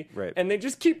currency. Right. And they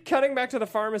just keep cutting back to the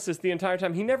pharmacist the entire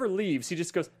time. He never leaves. He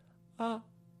just goes,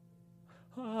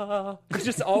 It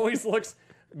just always looks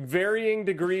varying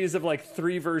degrees of like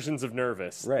 3 versions of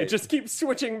nervous. Right. It just keeps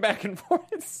switching back and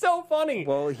forth. It's so funny.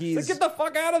 Well, It's like, get the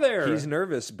fuck out of there. He's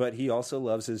nervous, but he also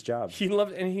loves his job. He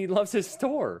loves his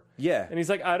store. Yeah. And he's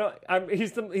like,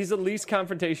 he's the least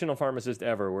confrontational pharmacist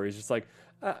ever, where he's just like,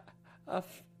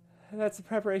 that's a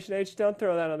preparation H. Don't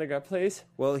throw that on the guy, please.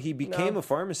 Well, he became a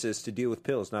pharmacist to deal with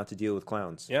pills, not to deal with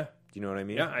clowns. Yeah. Do you know what I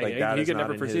mean? Yeah, he could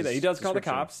never foresee that. He does call the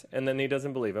cops, and then he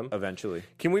doesn't believe him. Eventually.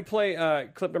 Can we play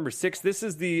clip number 6? This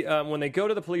is the when they go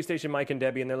to the police station, Mike and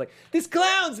Debbie, and they're like, "These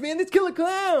clowns, man, these killer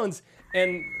clowns!"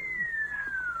 And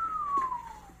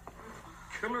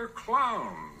killer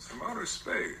clowns from outer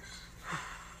space.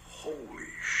 Holy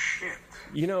shit!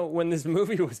 You know, when this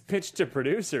movie was pitched to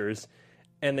producers,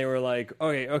 and they were like,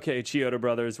 "Okay, Chiodo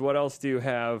Brothers, what else do you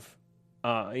have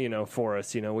for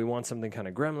us. We want something kind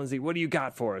of Gremlins-y. What do you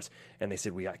got for us? And they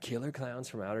said, we got killer clowns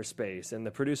from outer space. And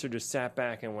the producer just sat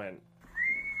back and went,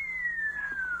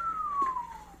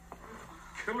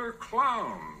 Killer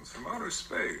clowns from outer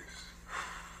space.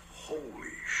 Holy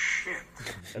shit.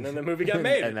 And then the movie got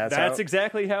made. And that's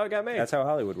exactly how it got made. That's how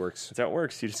Hollywood works. That's how it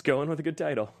works. You just go in with a good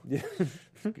title. Yeah.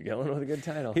 Go in with a good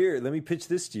title. Here, let me pitch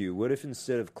this to you. What if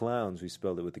instead of clowns, we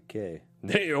spelled it with a K?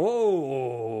 Better?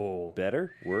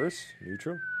 Worse?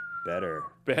 Neutral? Better.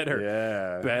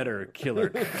 Yeah. Better. Killer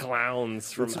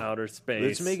clowns from outer space.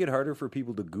 Let's make it harder for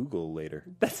people to Google later.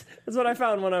 That's what I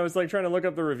found when I was trying to look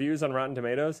up the reviews on Rotten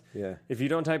Tomatoes. Yeah. If you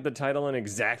don't type the title in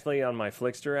exactly on my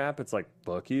Flickster app, it's like,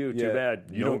 fuck you, too bad.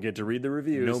 You don't get to read the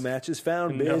reviews. No matches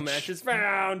found, bitch. No matches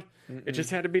found. Mm-mm. It just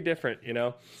had to be different,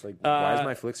 It's like, why is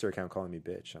my Flickster account calling me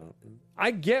bitch? I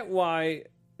get why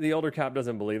the older cop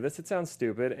doesn't believe this. It sounds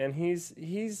stupid, and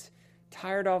he's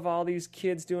tired of all these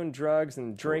kids doing drugs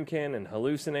and drinking and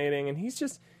hallucinating, and he's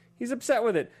upset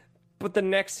with it. But the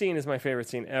next scene is my favorite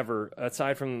scene ever.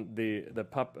 Aside from the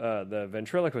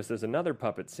ventriloquist, there's another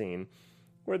puppet scene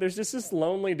where there's just this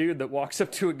lonely dude that walks up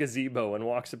to a gazebo and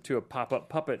walks up to a pop-up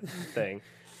puppet thing,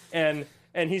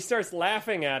 and he starts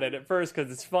laughing at it at first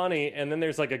because it's funny, and then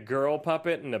there's like a girl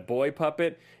puppet and a boy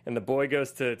puppet, and the boy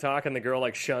goes to talk, and the girl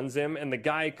like shuns him, and the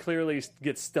guy clearly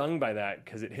gets stung by that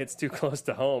because it hits too close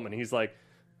to home, and he's like,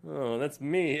 "Oh, that's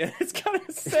me." And it's kind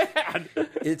of sad.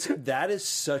 That is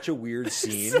such a weird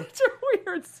scene. Such a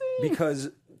weird scene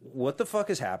because what the fuck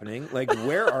is happening? Like,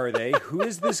 where are they? Who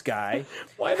is this guy?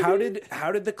 How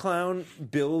did the clown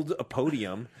build a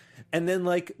podium? And then,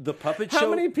 like, the puppet show... How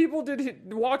many people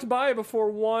walked by before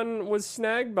one was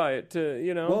snagged by it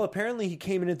Well, apparently he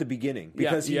came in at the beginning.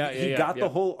 Because he got the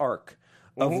whole arc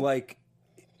of, like...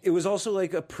 It was also,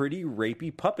 like, a pretty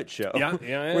rapey puppet show. Yeah.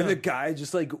 Where the guy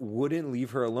just, like, wouldn't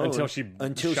leave her alone. Until she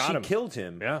killed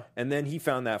him. Yeah. And then he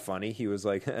found that funny. He was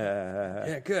like...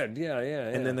 Yeah, good. Yeah.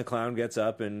 And then the clown gets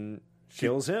up and...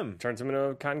 kills him. Turns him into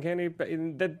a cotton candy.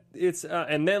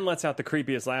 And then lets out the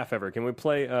creepiest laugh ever. Can we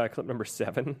play clip number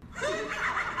 7?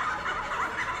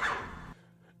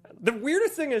 The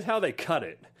weirdest thing is how they cut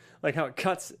it. Like how it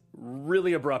cuts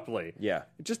really abruptly. Yeah.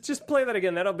 Just play that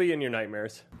again. That'll be in your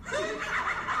nightmares.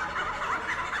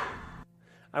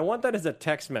 I want that as a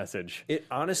text message. It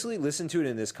honestly, listen to it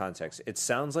in this context. It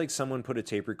sounds like someone put a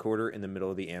tape recorder in the middle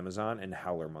of the Amazon and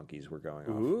howler monkeys were going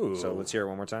off. Ooh. So let's hear it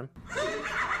one more time.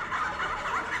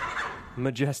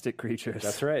 Majestic creatures.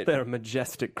 That's right. They're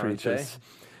majestic creatures.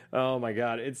 Oh my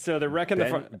God! So they're wrecking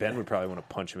Ben would probably want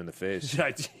to punch him in the face.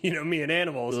 Me and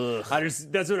animals.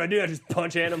 That's what I do. I just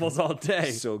punch animals all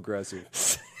day. So aggressive.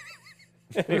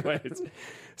 Anyways,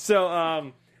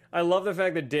 so I love the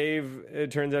fact that Dave,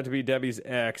 it turns out to be Debbie's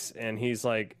ex, and he's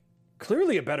like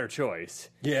clearly a better choice.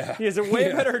 Yeah, he has a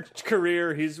way better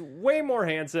career. He's way more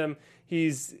handsome.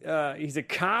 He's a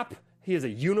cop. He has a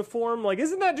uniform. Like,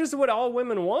 isn't that just what all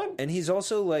women want? And he's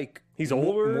also like he's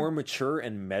older, more mature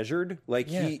and measured. Like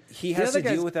he has to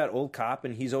deal with that old cop,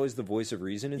 and he's always the voice of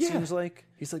reason. It seems like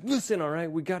he's like, listen, all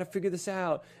right, we got to figure this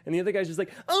out. And the other guy's just like,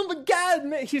 oh my God,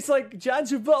 man. He's like John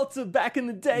Travolta back in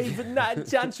the day, but not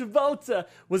John Travolta.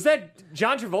 Was that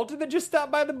John Travolta that just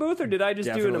stopped by the booth, or did I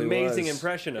just do an amazing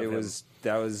impression of him?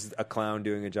 That was a clown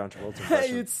doing a John Travolta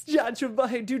impression. Hey, it's John Travolta.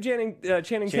 Hey, do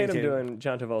Channing Tatum doing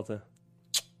John Travolta.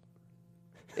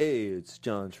 Hey, it's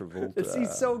John Travolta.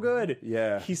 He's so good.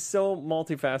 Yeah. He's so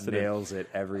multifaceted. Nails it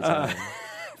every time.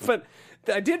 But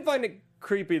I did find it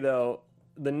creepy, though,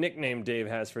 the nickname Dave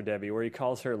has for Debbie, where he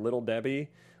calls her Little Debbie,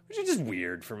 which is just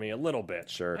weird for me a little bit.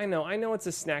 Sure. I know it's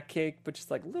a snack cake, but just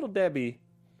like Little Debbie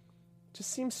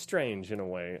just seems strange in a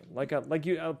way. Like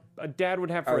a dad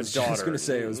would have for his daughter. I was just going to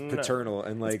say it was paternal.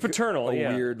 And like it's paternal, a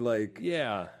weird, like...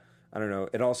 Yeah. I don't know.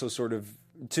 It also sort of...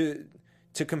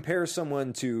 To compare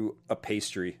someone to a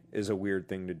pastry is a weird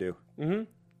thing to do. Mm-hmm.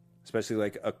 Especially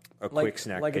like a quick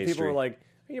snack like pastry. Like if people were like,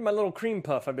 hey, my little cream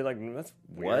puff, I'd be like, that's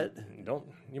weird. What?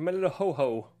 You're my little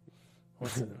ho-ho. I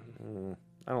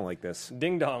don't like this.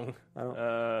 Ding dong. I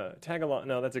don't. Tag along.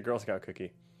 No, that's a Girl Scout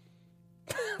cookie.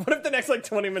 What if the next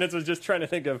 20 minutes was just trying to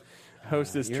think of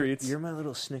Hostess treats? You're my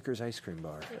little Snickers ice cream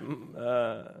bar.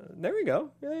 There we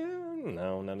go. Yeah.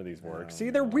 No, none of these work. See,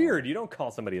 they're weird. You don't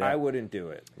call somebody that. I wouldn't do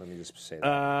it. Let me just say that.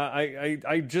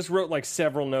 I just wrote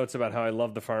several notes about how I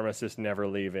love the pharmacist never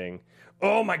leaving.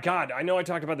 Oh my God. I know I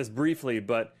talked about this briefly,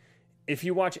 but if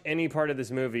you watch any part of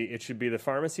this movie, it should be the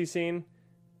pharmacy scene,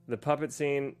 the puppet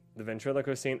scene, the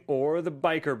ventriloquist scene, or the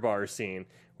biker bar scene,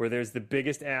 where there's the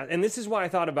biggest ass. And this is why I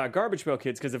thought about Garbage Pail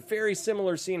Kids, because a very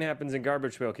similar scene happens in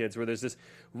Garbage Pail Kids, where there's this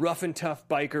rough and tough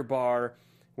biker bar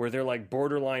where they're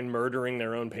borderline murdering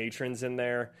their own patrons in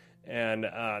there. and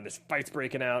this fight's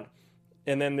breaking out.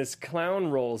 And then this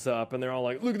clown rolls up, and they're all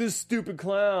like, look at this stupid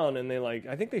clown. And they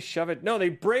I think they shove it. No, they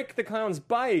break the clown's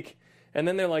bike. And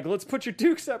then they're like, let's put your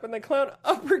dukes up. And the clown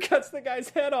uppercuts the guy's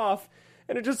head off.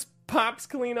 And it just pops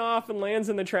clean off and lands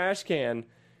in the trash can,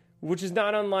 which is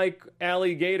not unlike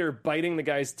Alligator biting the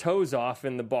guy's toes off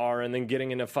in the bar and then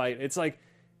getting in a fight. It's like,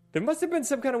 there must have been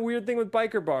some kind of weird thing with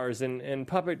biker bars and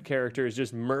puppet characters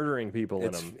just murdering people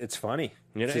in them. It's funny.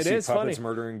 It is puppets funny.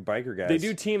 Murdering biker guys. They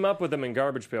do team up with them in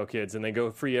Garbage Pail Kids, and they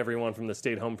go free everyone from the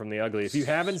state home from the ugly. If you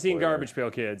haven't seen Garbage Pail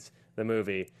Kids, the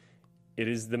movie, it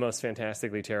is the most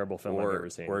fantastically terrible film I've ever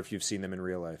seen. Or if you've seen them in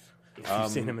real life. If you've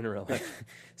seen them in real life.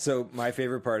 So my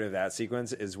favorite part of that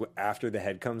sequence is after the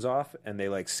head comes off and they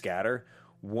scatter.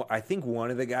 I think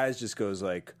one of the guys just goes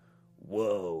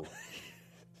whoa.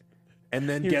 And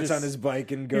then gets on his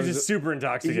bike and goes. He's just super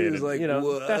intoxicated. He was like,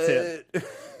 what? That's it.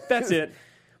 That's it.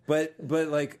 But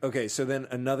okay, so then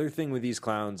another thing with these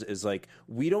clowns is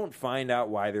we don't find out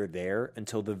why they're there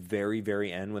until the very, very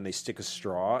end when they stick a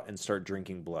straw and start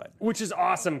drinking blood. Which is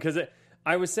awesome, because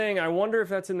I was saying, I wonder if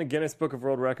that's in the Guinness Book of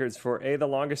World Records for the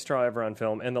longest straw ever on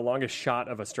film and the longest shot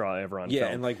of a straw ever on film. Yeah,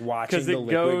 and watching the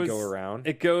liquid go around.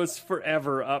 It goes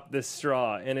forever up this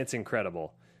straw, and it's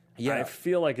incredible. Yeah, I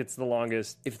feel like it's the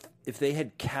longest. If they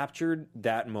had captured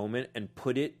that moment and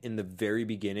put it in the very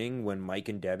beginning when Mike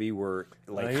and Debbie were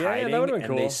hiding and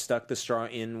cool. They stuck the straw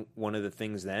in one of the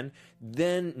things,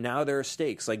 then now there are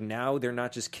stakes. Now they're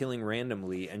not just killing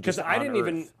randomly and just I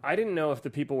didn't know if the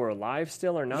people were alive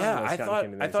still or not. Yeah, I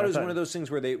thought it was one of those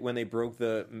things where when they broke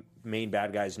the main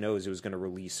bad guy's nose, it was going to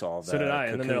release all the. So did I,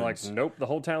 and then they're like, nope, the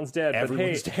whole town's dead.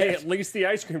 Everyone's dead. Hey, at least the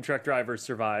ice cream truck drivers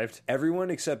survived. Everyone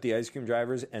except the ice cream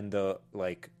drivers and the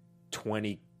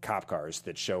 20 cop cars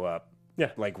that show up. Yeah,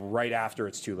 right after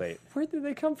it's too late. Where did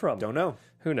they come from? Don't know.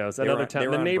 Who knows? Another town,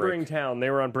 the neighboring town.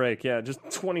 They were on break. Yeah, just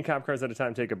 20 cop cars at a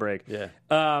time take a break. Yeah.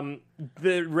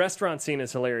 The restaurant scene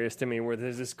is hilarious to me, where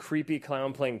there's this creepy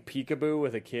clown playing peekaboo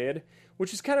with a kid,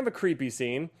 which is kind of a creepy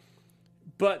scene.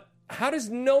 But how does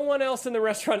no one else in the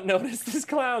restaurant notice this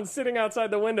clown sitting outside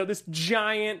the window? This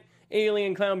giant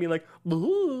alien clown being like,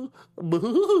 boo,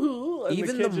 boo. And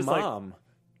even the mom.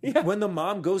 Yeah. When the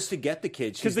mom goes to get the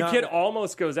kid, because the kid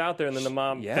almost goes out there, and then the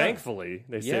mom, thankfully,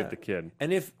 they saved the kid.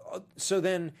 And if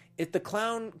the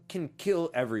clown can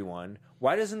kill everyone,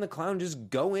 why doesn't the clown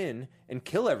just go in and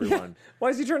kill everyone? Yeah. Why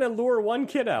is he trying to lure one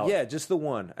kid out? Yeah, just the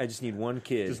one. I just need one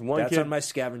kid. Just one That's kid. on my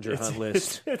scavenger hunt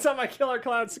list. It's on my killer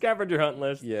clown scavenger hunt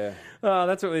list. Yeah.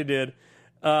 That's what they did.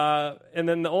 And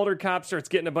then the older cop starts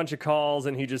getting a bunch of calls,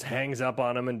 and he just hangs up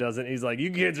on him and doesn't. He's like, "You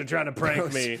kids are trying to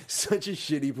prank me." Such a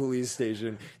shitty police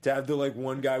station to have the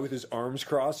one guy with his arms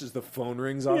crossed as the phone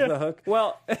rings off the hook.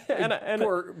 Well,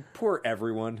 and poor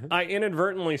everyone. I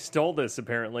inadvertently stole this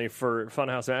apparently for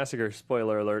Funhouse Massacre.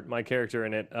 Spoiler alert: my character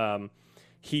in it,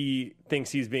 he thinks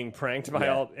he's being pranked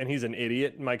by and he's an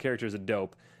idiot. My character's a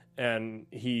dope. And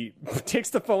he takes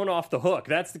the phone off the hook.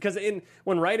 That's because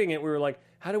when writing it, we were like,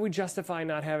 how do we justify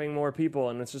not having more people?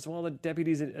 And it's just, well, the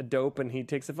deputy's a dope, and he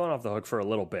takes the phone off the hook for a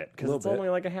little bit because it's only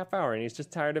a half hour, and he's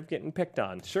just tired of getting picked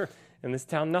on. Sure. In this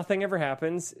town, nothing ever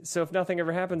happens. So if nothing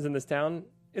ever happens in this town,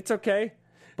 it's okay.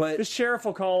 But the sheriff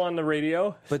will call on the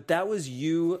radio. But that was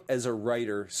you as a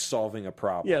writer solving a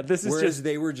problem. Yeah, this is whereas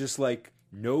they were just like,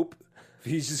 nope.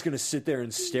 He's just going to sit there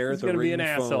and stare at the ringing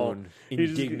phone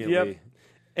indignantly.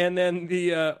 And then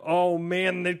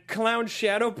the clown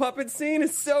shadow puppet scene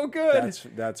is so good.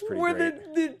 That's pretty great. Where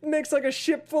it makes a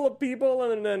ship full of people,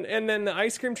 and then the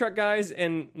ice cream truck guys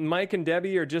and Mike and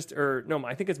Debbie I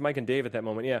think it's Mike and Dave at that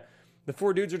moment. Yeah, the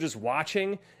four dudes are just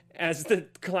watching as the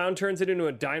clown turns it into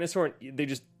a dinosaur, and they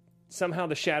just somehow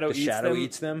the shadow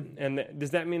eats them. And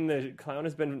does that mean the clown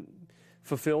has been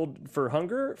fulfilled for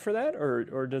hunger for that,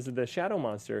 or does the shadow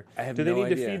monster? Do they need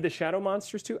to feed the shadow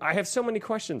monsters too? I have so many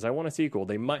questions. I want a sequel.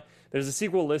 There's a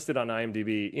sequel listed on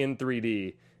IMDb in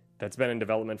 3D that's been in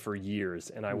development for years,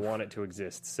 and I want it to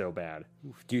exist so bad.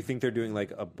 Do you think they're doing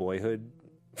a Boyhood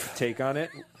take on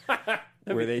it,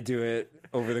 where they do it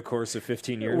over the course of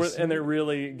 15 years, and they're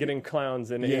really getting clowns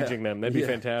and aging them? That'd be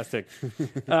fantastic.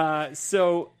 I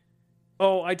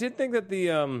did think that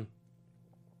the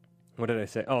what did I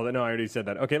say? Oh, no, I already said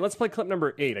that. Okay, let's play clip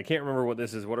number 8. I can't remember what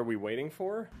this is. What are we waiting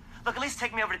for? Look, at least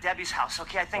take me over to Debbie's house,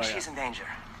 okay? I think she's in danger.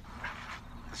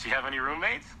 Does she have any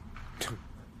roommates?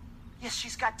 Yes,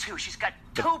 she's got 2. She's got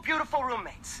 2 beautiful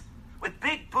roommates with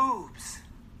big boobs.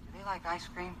 Do they like ice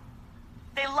cream?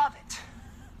 They love it.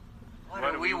 What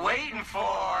are we waiting for?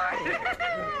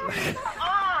 Come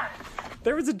on!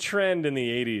 There was a trend in the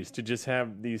 80s to just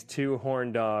have these 2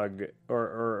 horn dog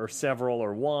or several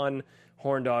or one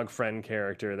horn dog friend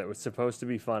character that was supposed to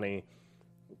be funny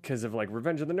because of like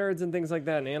Revenge of the Nerds and things like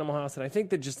that and Animal House. And I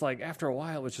think that just like after a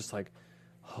while, it was just like,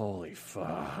 holy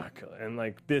fuck. And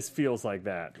like this feels like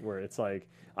that, where it's like,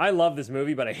 I love this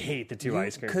movie, but I hate the two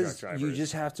ice cream truck drivers. You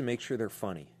just have to make sure they're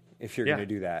funny if you're going to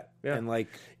do that. Yeah. And like,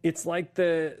 it's like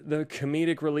the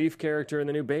comedic relief character in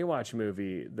the new Baywatch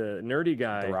movie, the nerdy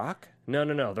guy. The Rock?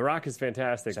 No. The Rock is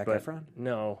fantastic. Zac but Efron?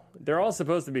 No. They're all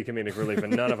supposed to be comedic relief,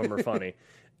 and none of them are funny.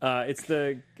 It's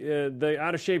the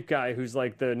out of shape guy who's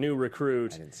like the new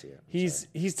recruit. I didn't see it.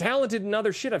 He's talented in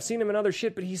other shit. I've seen him in other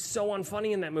shit, but he's so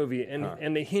unfunny in that movie,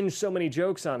 and they hinge so many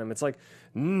jokes on him. It's like,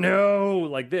 no,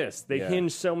 like this. They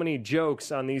hinge so many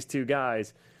jokes on these two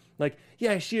guys. Like,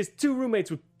 yeah, she has two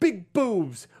roommates with big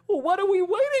boobs. Well, what are we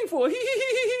waiting for?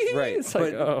 Right. It's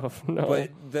like, oh no.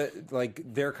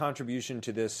 But their contribution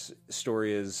to this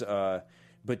story is,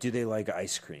 but do they like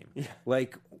ice cream? Yeah.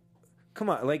 Like,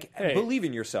 come on, like, believe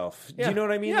in yourself. Yeah. Do you know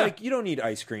what I mean? Yeah. Like, you don't need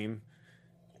ice cream.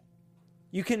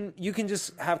 You can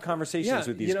just have conversations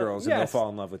with these girls and they'll fall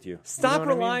in love with you. Stop you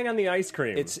know relying on the ice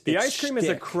cream. The ice cream is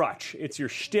a crutch. It's your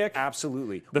shtick.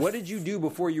 Absolutely. What did you do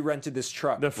before you rented this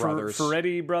truck, brothers?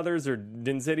 Ferretti brothers or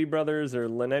Dinzetti brothers or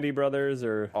Linetti brothers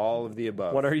or all of the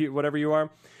above. Whatever you are.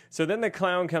 So then the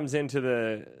clown comes into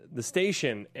the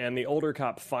station and the older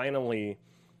cop finally...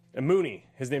 Mooney.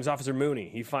 His name's Officer Mooney.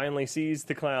 He finally sees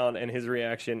the clown, and his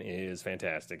reaction is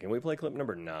fantastic. Can we play clip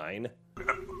number 9?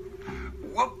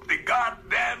 Whoop the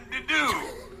goddamn to do.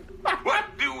 What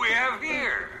do we have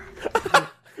here?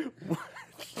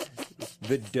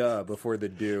 The duh before the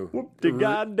do. Whoop the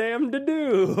goddamn to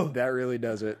do. That really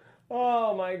does it.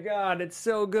 Oh my god, it's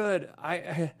so good.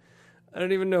 I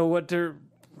don't even know what to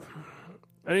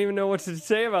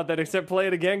say about that except play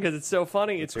it again because it's so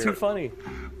funny. It's too funny.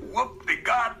 Whoop the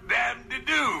goddamn to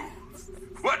do.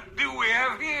 What do we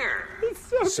have here?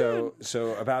 So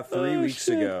about 3 weeks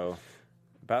ago,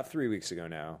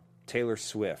 now, Taylor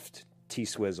Swift,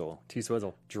 T-Swizzle,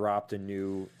 dropped a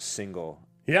new single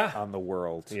on the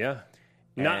world. Yeah.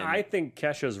 I think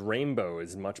Kesha's Rainbow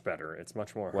is much better. It's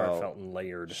much more heartfelt and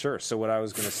layered. Sure. So what I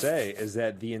was going to say is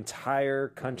that the entire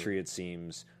country, it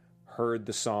seems, heard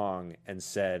the song and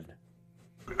said,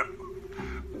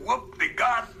 whoop the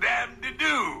goddamn to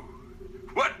do.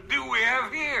 What do we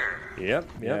have here? Yep.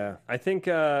 Yeah. I think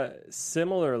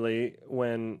similarly,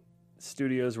 when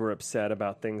studios were upset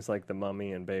about things like The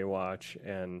Mummy and Baywatch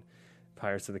and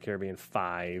Pirates of the Caribbean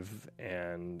 5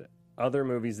 and other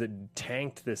movies that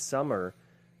tanked this summer,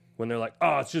 when they're like,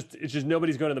 oh, it's just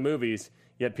nobody's going to the movies,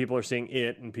 yet people are seeing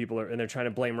it and they're trying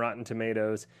to blame Rotten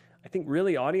Tomatoes. I think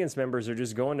really audience members are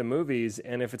just going to movies,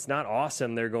 and if it's not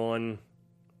awesome, they're going,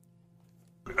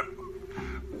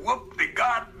 whoop the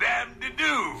goddamn to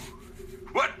do.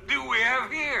 What do we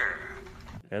have here?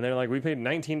 And they're like, we paid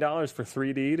 $19 for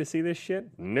 3D to see this shit?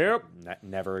 Nope.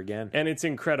 Never again. And it's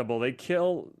incredible. They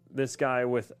kill this guy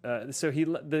with...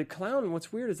 the clown,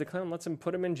 what's weird is the clown lets him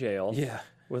put him in jail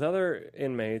with other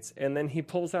inmates, and then he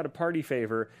pulls out a party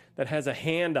favor that has a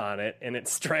hand on it, and it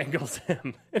strangles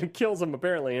him and kills him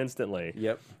apparently instantly.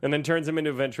 Yep. And then turns him into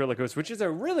a ventriloquist, which is a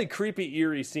really creepy,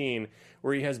 eerie scene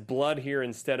where he has blood here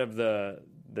instead of the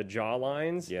jaw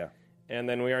lines. Yeah. And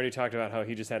then we already talked about how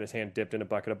he just had his hand dipped in a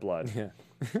bucket of blood. Yeah.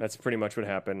 That's pretty much what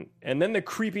happened. And then the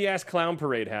creepy-ass clown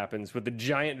parade happens with the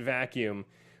giant vacuum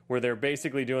where they're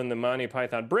basically doing the Monty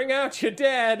Python, bring out your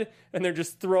dead! And they're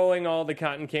just throwing all the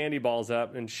cotton candy balls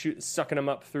up and sucking them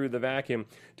up through the vacuum.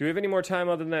 Do we have any more time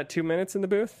other than that 2 minutes in the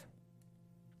booth?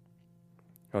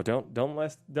 Oh,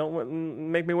 don't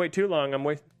make me wait too long. I'm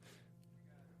waiting.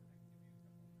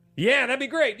 Yeah, that'd be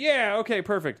great. Yeah, okay,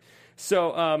 perfect.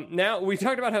 So now we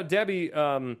talked about how Debbie,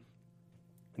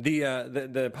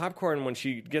 the popcorn when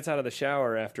she gets out of the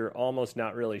shower after almost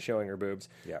not really showing her boobs,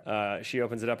 she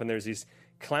opens it up and there's these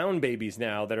clown babies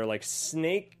now that are like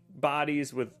snake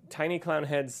bodies with tiny clown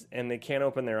heads and they can't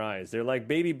open their eyes. They're like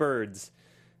baby birds,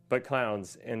 but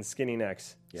clowns and skinny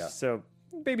necks. Yeah. So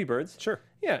baby birds. Sure.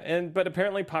 Yeah, but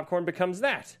apparently popcorn becomes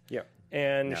that. Yeah.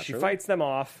 And she fights them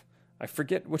off. I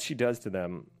forget what she does to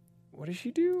them. What does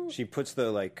she do? She puts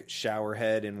the shower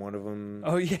head in one of them.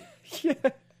 Oh yeah, yeah.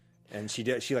 And she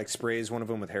sprays one of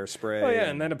them with hairspray. Oh yeah,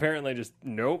 and then apparently just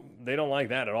nope, they don't like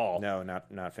that at all. No,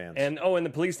 not fans. And and the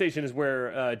police station is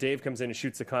where Dave comes in and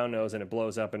shoots the clown nose, and it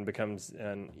blows up and becomes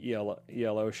an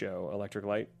ELO show, Electric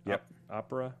Light. Yep.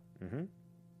 Opera. Mm-hmm.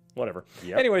 Whatever.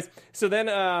 Yep. Anyways, so then,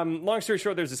 long story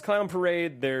short, there's this clown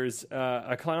parade. There's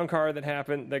a clown car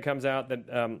that comes out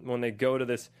that when they go to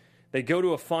this. They go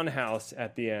to a fun house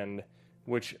at the end,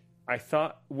 which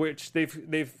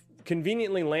they've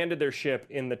conveniently landed their ship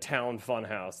in the town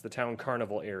funhouse, the town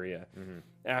carnival area,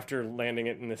 after landing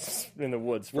it in the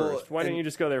woods first. Why didn't you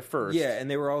just go there first? Yeah, and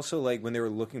they were also like, when they were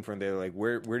looking for them, they were like,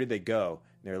 where did they go?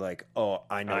 And they're like, oh,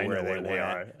 I know where they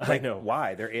are. Like, I know.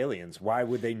 Why? They're aliens. Why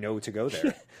would they know to go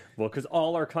there? Well, because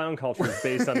all our clown culture is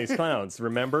based on these clowns,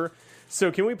 remember?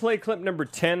 So can we play clip number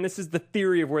 10? This is the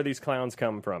theory of where these clowns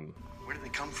come from. Where do they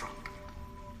come from?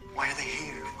 Why are they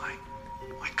here?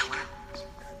 Why clowns?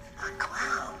 Not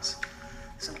clowns.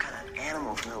 Some kind of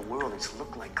animal from another world that just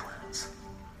look like clowns.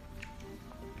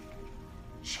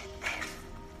 Shit, Dave.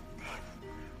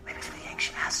 Maybe they're the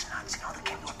ancient astronauts, that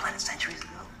came to our planet centuries ago.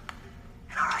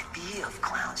 And our idea of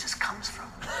clowns just comes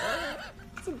from them.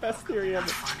 It's the best theory ever.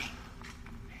 That's funny.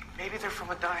 Maybe they're from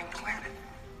a dying planet.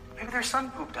 Maybe their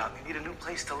son pooped out and they need a new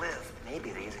place to live. Maybe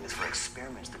they're using this for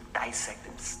experiments to dissect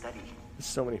and study. There's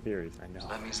so many theories. I know. So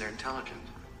that means they're intelligent.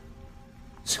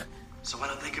 So why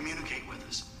don't they communicate with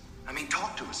us? I mean,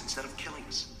 talk to us instead of killing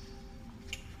us.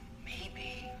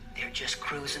 Maybe they're just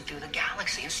cruising through the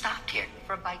galaxy and stopped here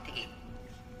for a bite to eat.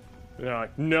 They're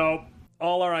like, nope.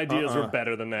 All our ideas were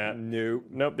better than that.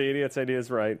 Nope, the idiot's idea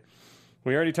is right.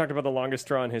 We already talked about the longest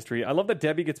straw in history. I love that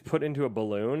Debbie gets put into a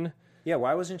balloon. Yeah,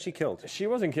 why wasn't she killed? She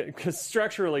wasn't killed because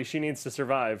structurally she needs to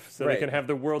survive so they can have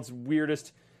the world's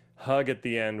weirdest hug at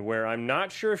the end, where I'm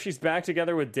not sure if she's back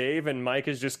together with Dave and Mike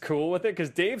is just cool with it, because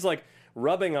Dave's like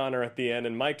rubbing on her at the end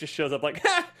and Mike just shows up like,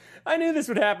 ha! I knew this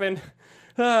would happen.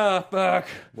 Ah, fuck.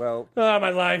 Well,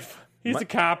 my life. He's a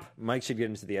cop. Mike should get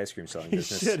into the ice cream selling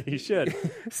business. He should.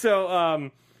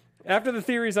 So, after the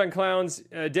theories on clowns,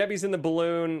 Debbie's in the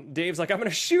balloon. Dave's like, I'm going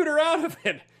to shoot her out of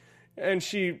it. And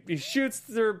he shoots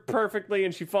her perfectly,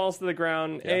 and she falls to the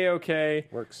ground. Yeah. A-okay.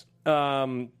 Works.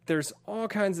 There's all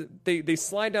kinds of... They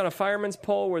slide down a fireman's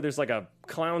pole where there's like a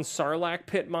clown Sarlacc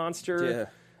pit monster.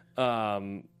 Yeah.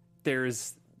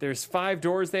 There's 5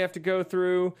 doors they have to go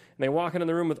through, and they walk into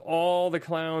the room with all the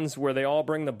clowns where they all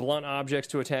bring the blunt objects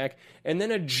to attack, and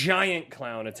then a giant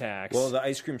clown attacks. Well, the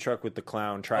ice cream truck with the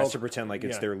clown tries to pretend like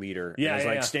it's their leader. Yeah, and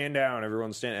like, stand down,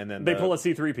 everyone stand, and then they pull a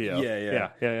C-3PO.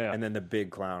 Yeah. And then the big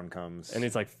clown comes. And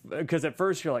it's like, because at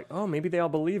first you're like, oh, maybe they all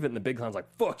believe it, and the big clown's like,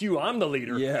 fuck you, I'm the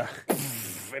leader. Yeah.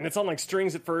 And it's on like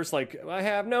strings at first, like, I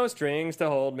have no strings to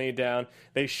hold me down.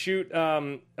 They shoot,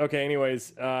 what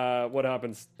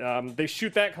happens? They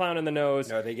shoot that clown in the nose.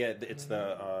 No, it's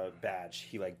the badge.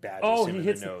 He like badges him in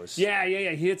the nose. Yeah.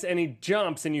 He hits and he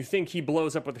jumps, and you think he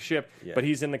blows up with the ship, but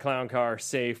he's in the clown car,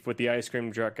 safe with the ice cream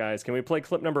truck guys. Can we play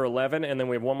clip number 11, and then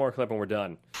we have one more clip and we're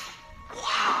done?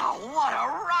 Wow, what a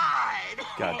ride!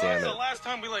 God damn it. When's the last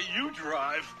time we let you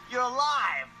drive? You're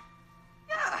alive.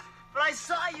 Yeah. But I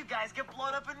saw you guys get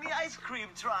blown up in the ice cream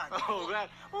truck. Oh, that.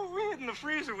 Oh, we hid in the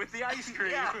freezer with the ice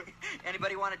cream. Yeah.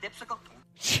 Anybody want a dipsicle?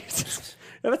 Jesus.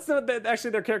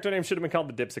 Actually, their character name should have been called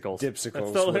the Dipsicles.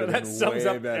 That sums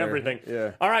up everything.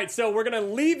 Yeah. All right, so we're going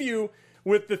to leave you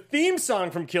with the theme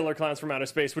song from Killer Clowns from Outer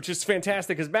Space, which is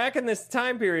fantastic, because back in this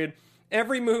time period,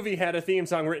 every movie had a theme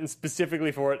song written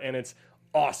specifically for it, and it's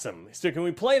awesome. So can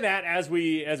we play that as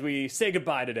we say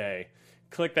goodbye today?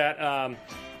 Click that.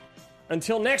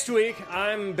 Until next week,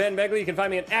 I'm Ben Begley. You can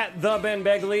find me at the Ben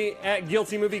Begley. At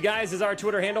Guilty Movie Guys is our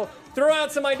Twitter handle. Throw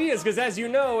out some ideas, because as you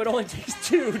know, it only takes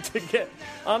 2 to get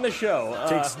on the show. It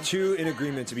takes 2 in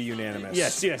agreement to be unanimous.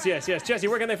 Yes. Jesse,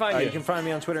 where can they find you? You can find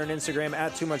me on Twitter and Instagram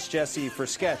at Too Much Jesse, for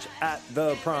sketch at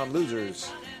The Prom Losers.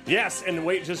 Yes, and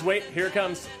just wait. Here it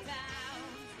comes.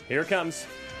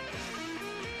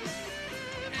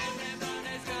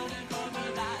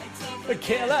 The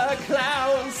Killer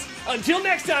Clowns. Until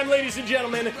next time, ladies and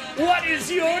gentlemen, what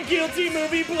is your guilty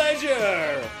movie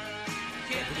pleasure?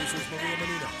 Producers Maria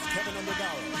Menounos, Kevin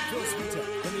Undergaro, Phil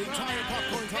Svitek, and the entire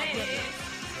Popcorn Talk Network.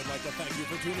 I'd like to thank you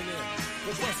for tuning in.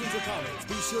 For questions or comments,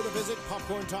 be sure to visit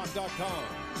popcorntalk.com.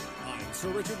 I'm Sir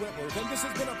Richard Wentworth, and this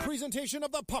has been a presentation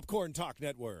of the Popcorn Talk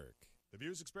Network. The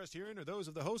views expressed herein are those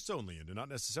of the hosts only and do not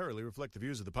necessarily reflect the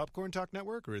views of the Popcorn Talk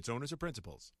Network or its owners or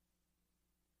principals.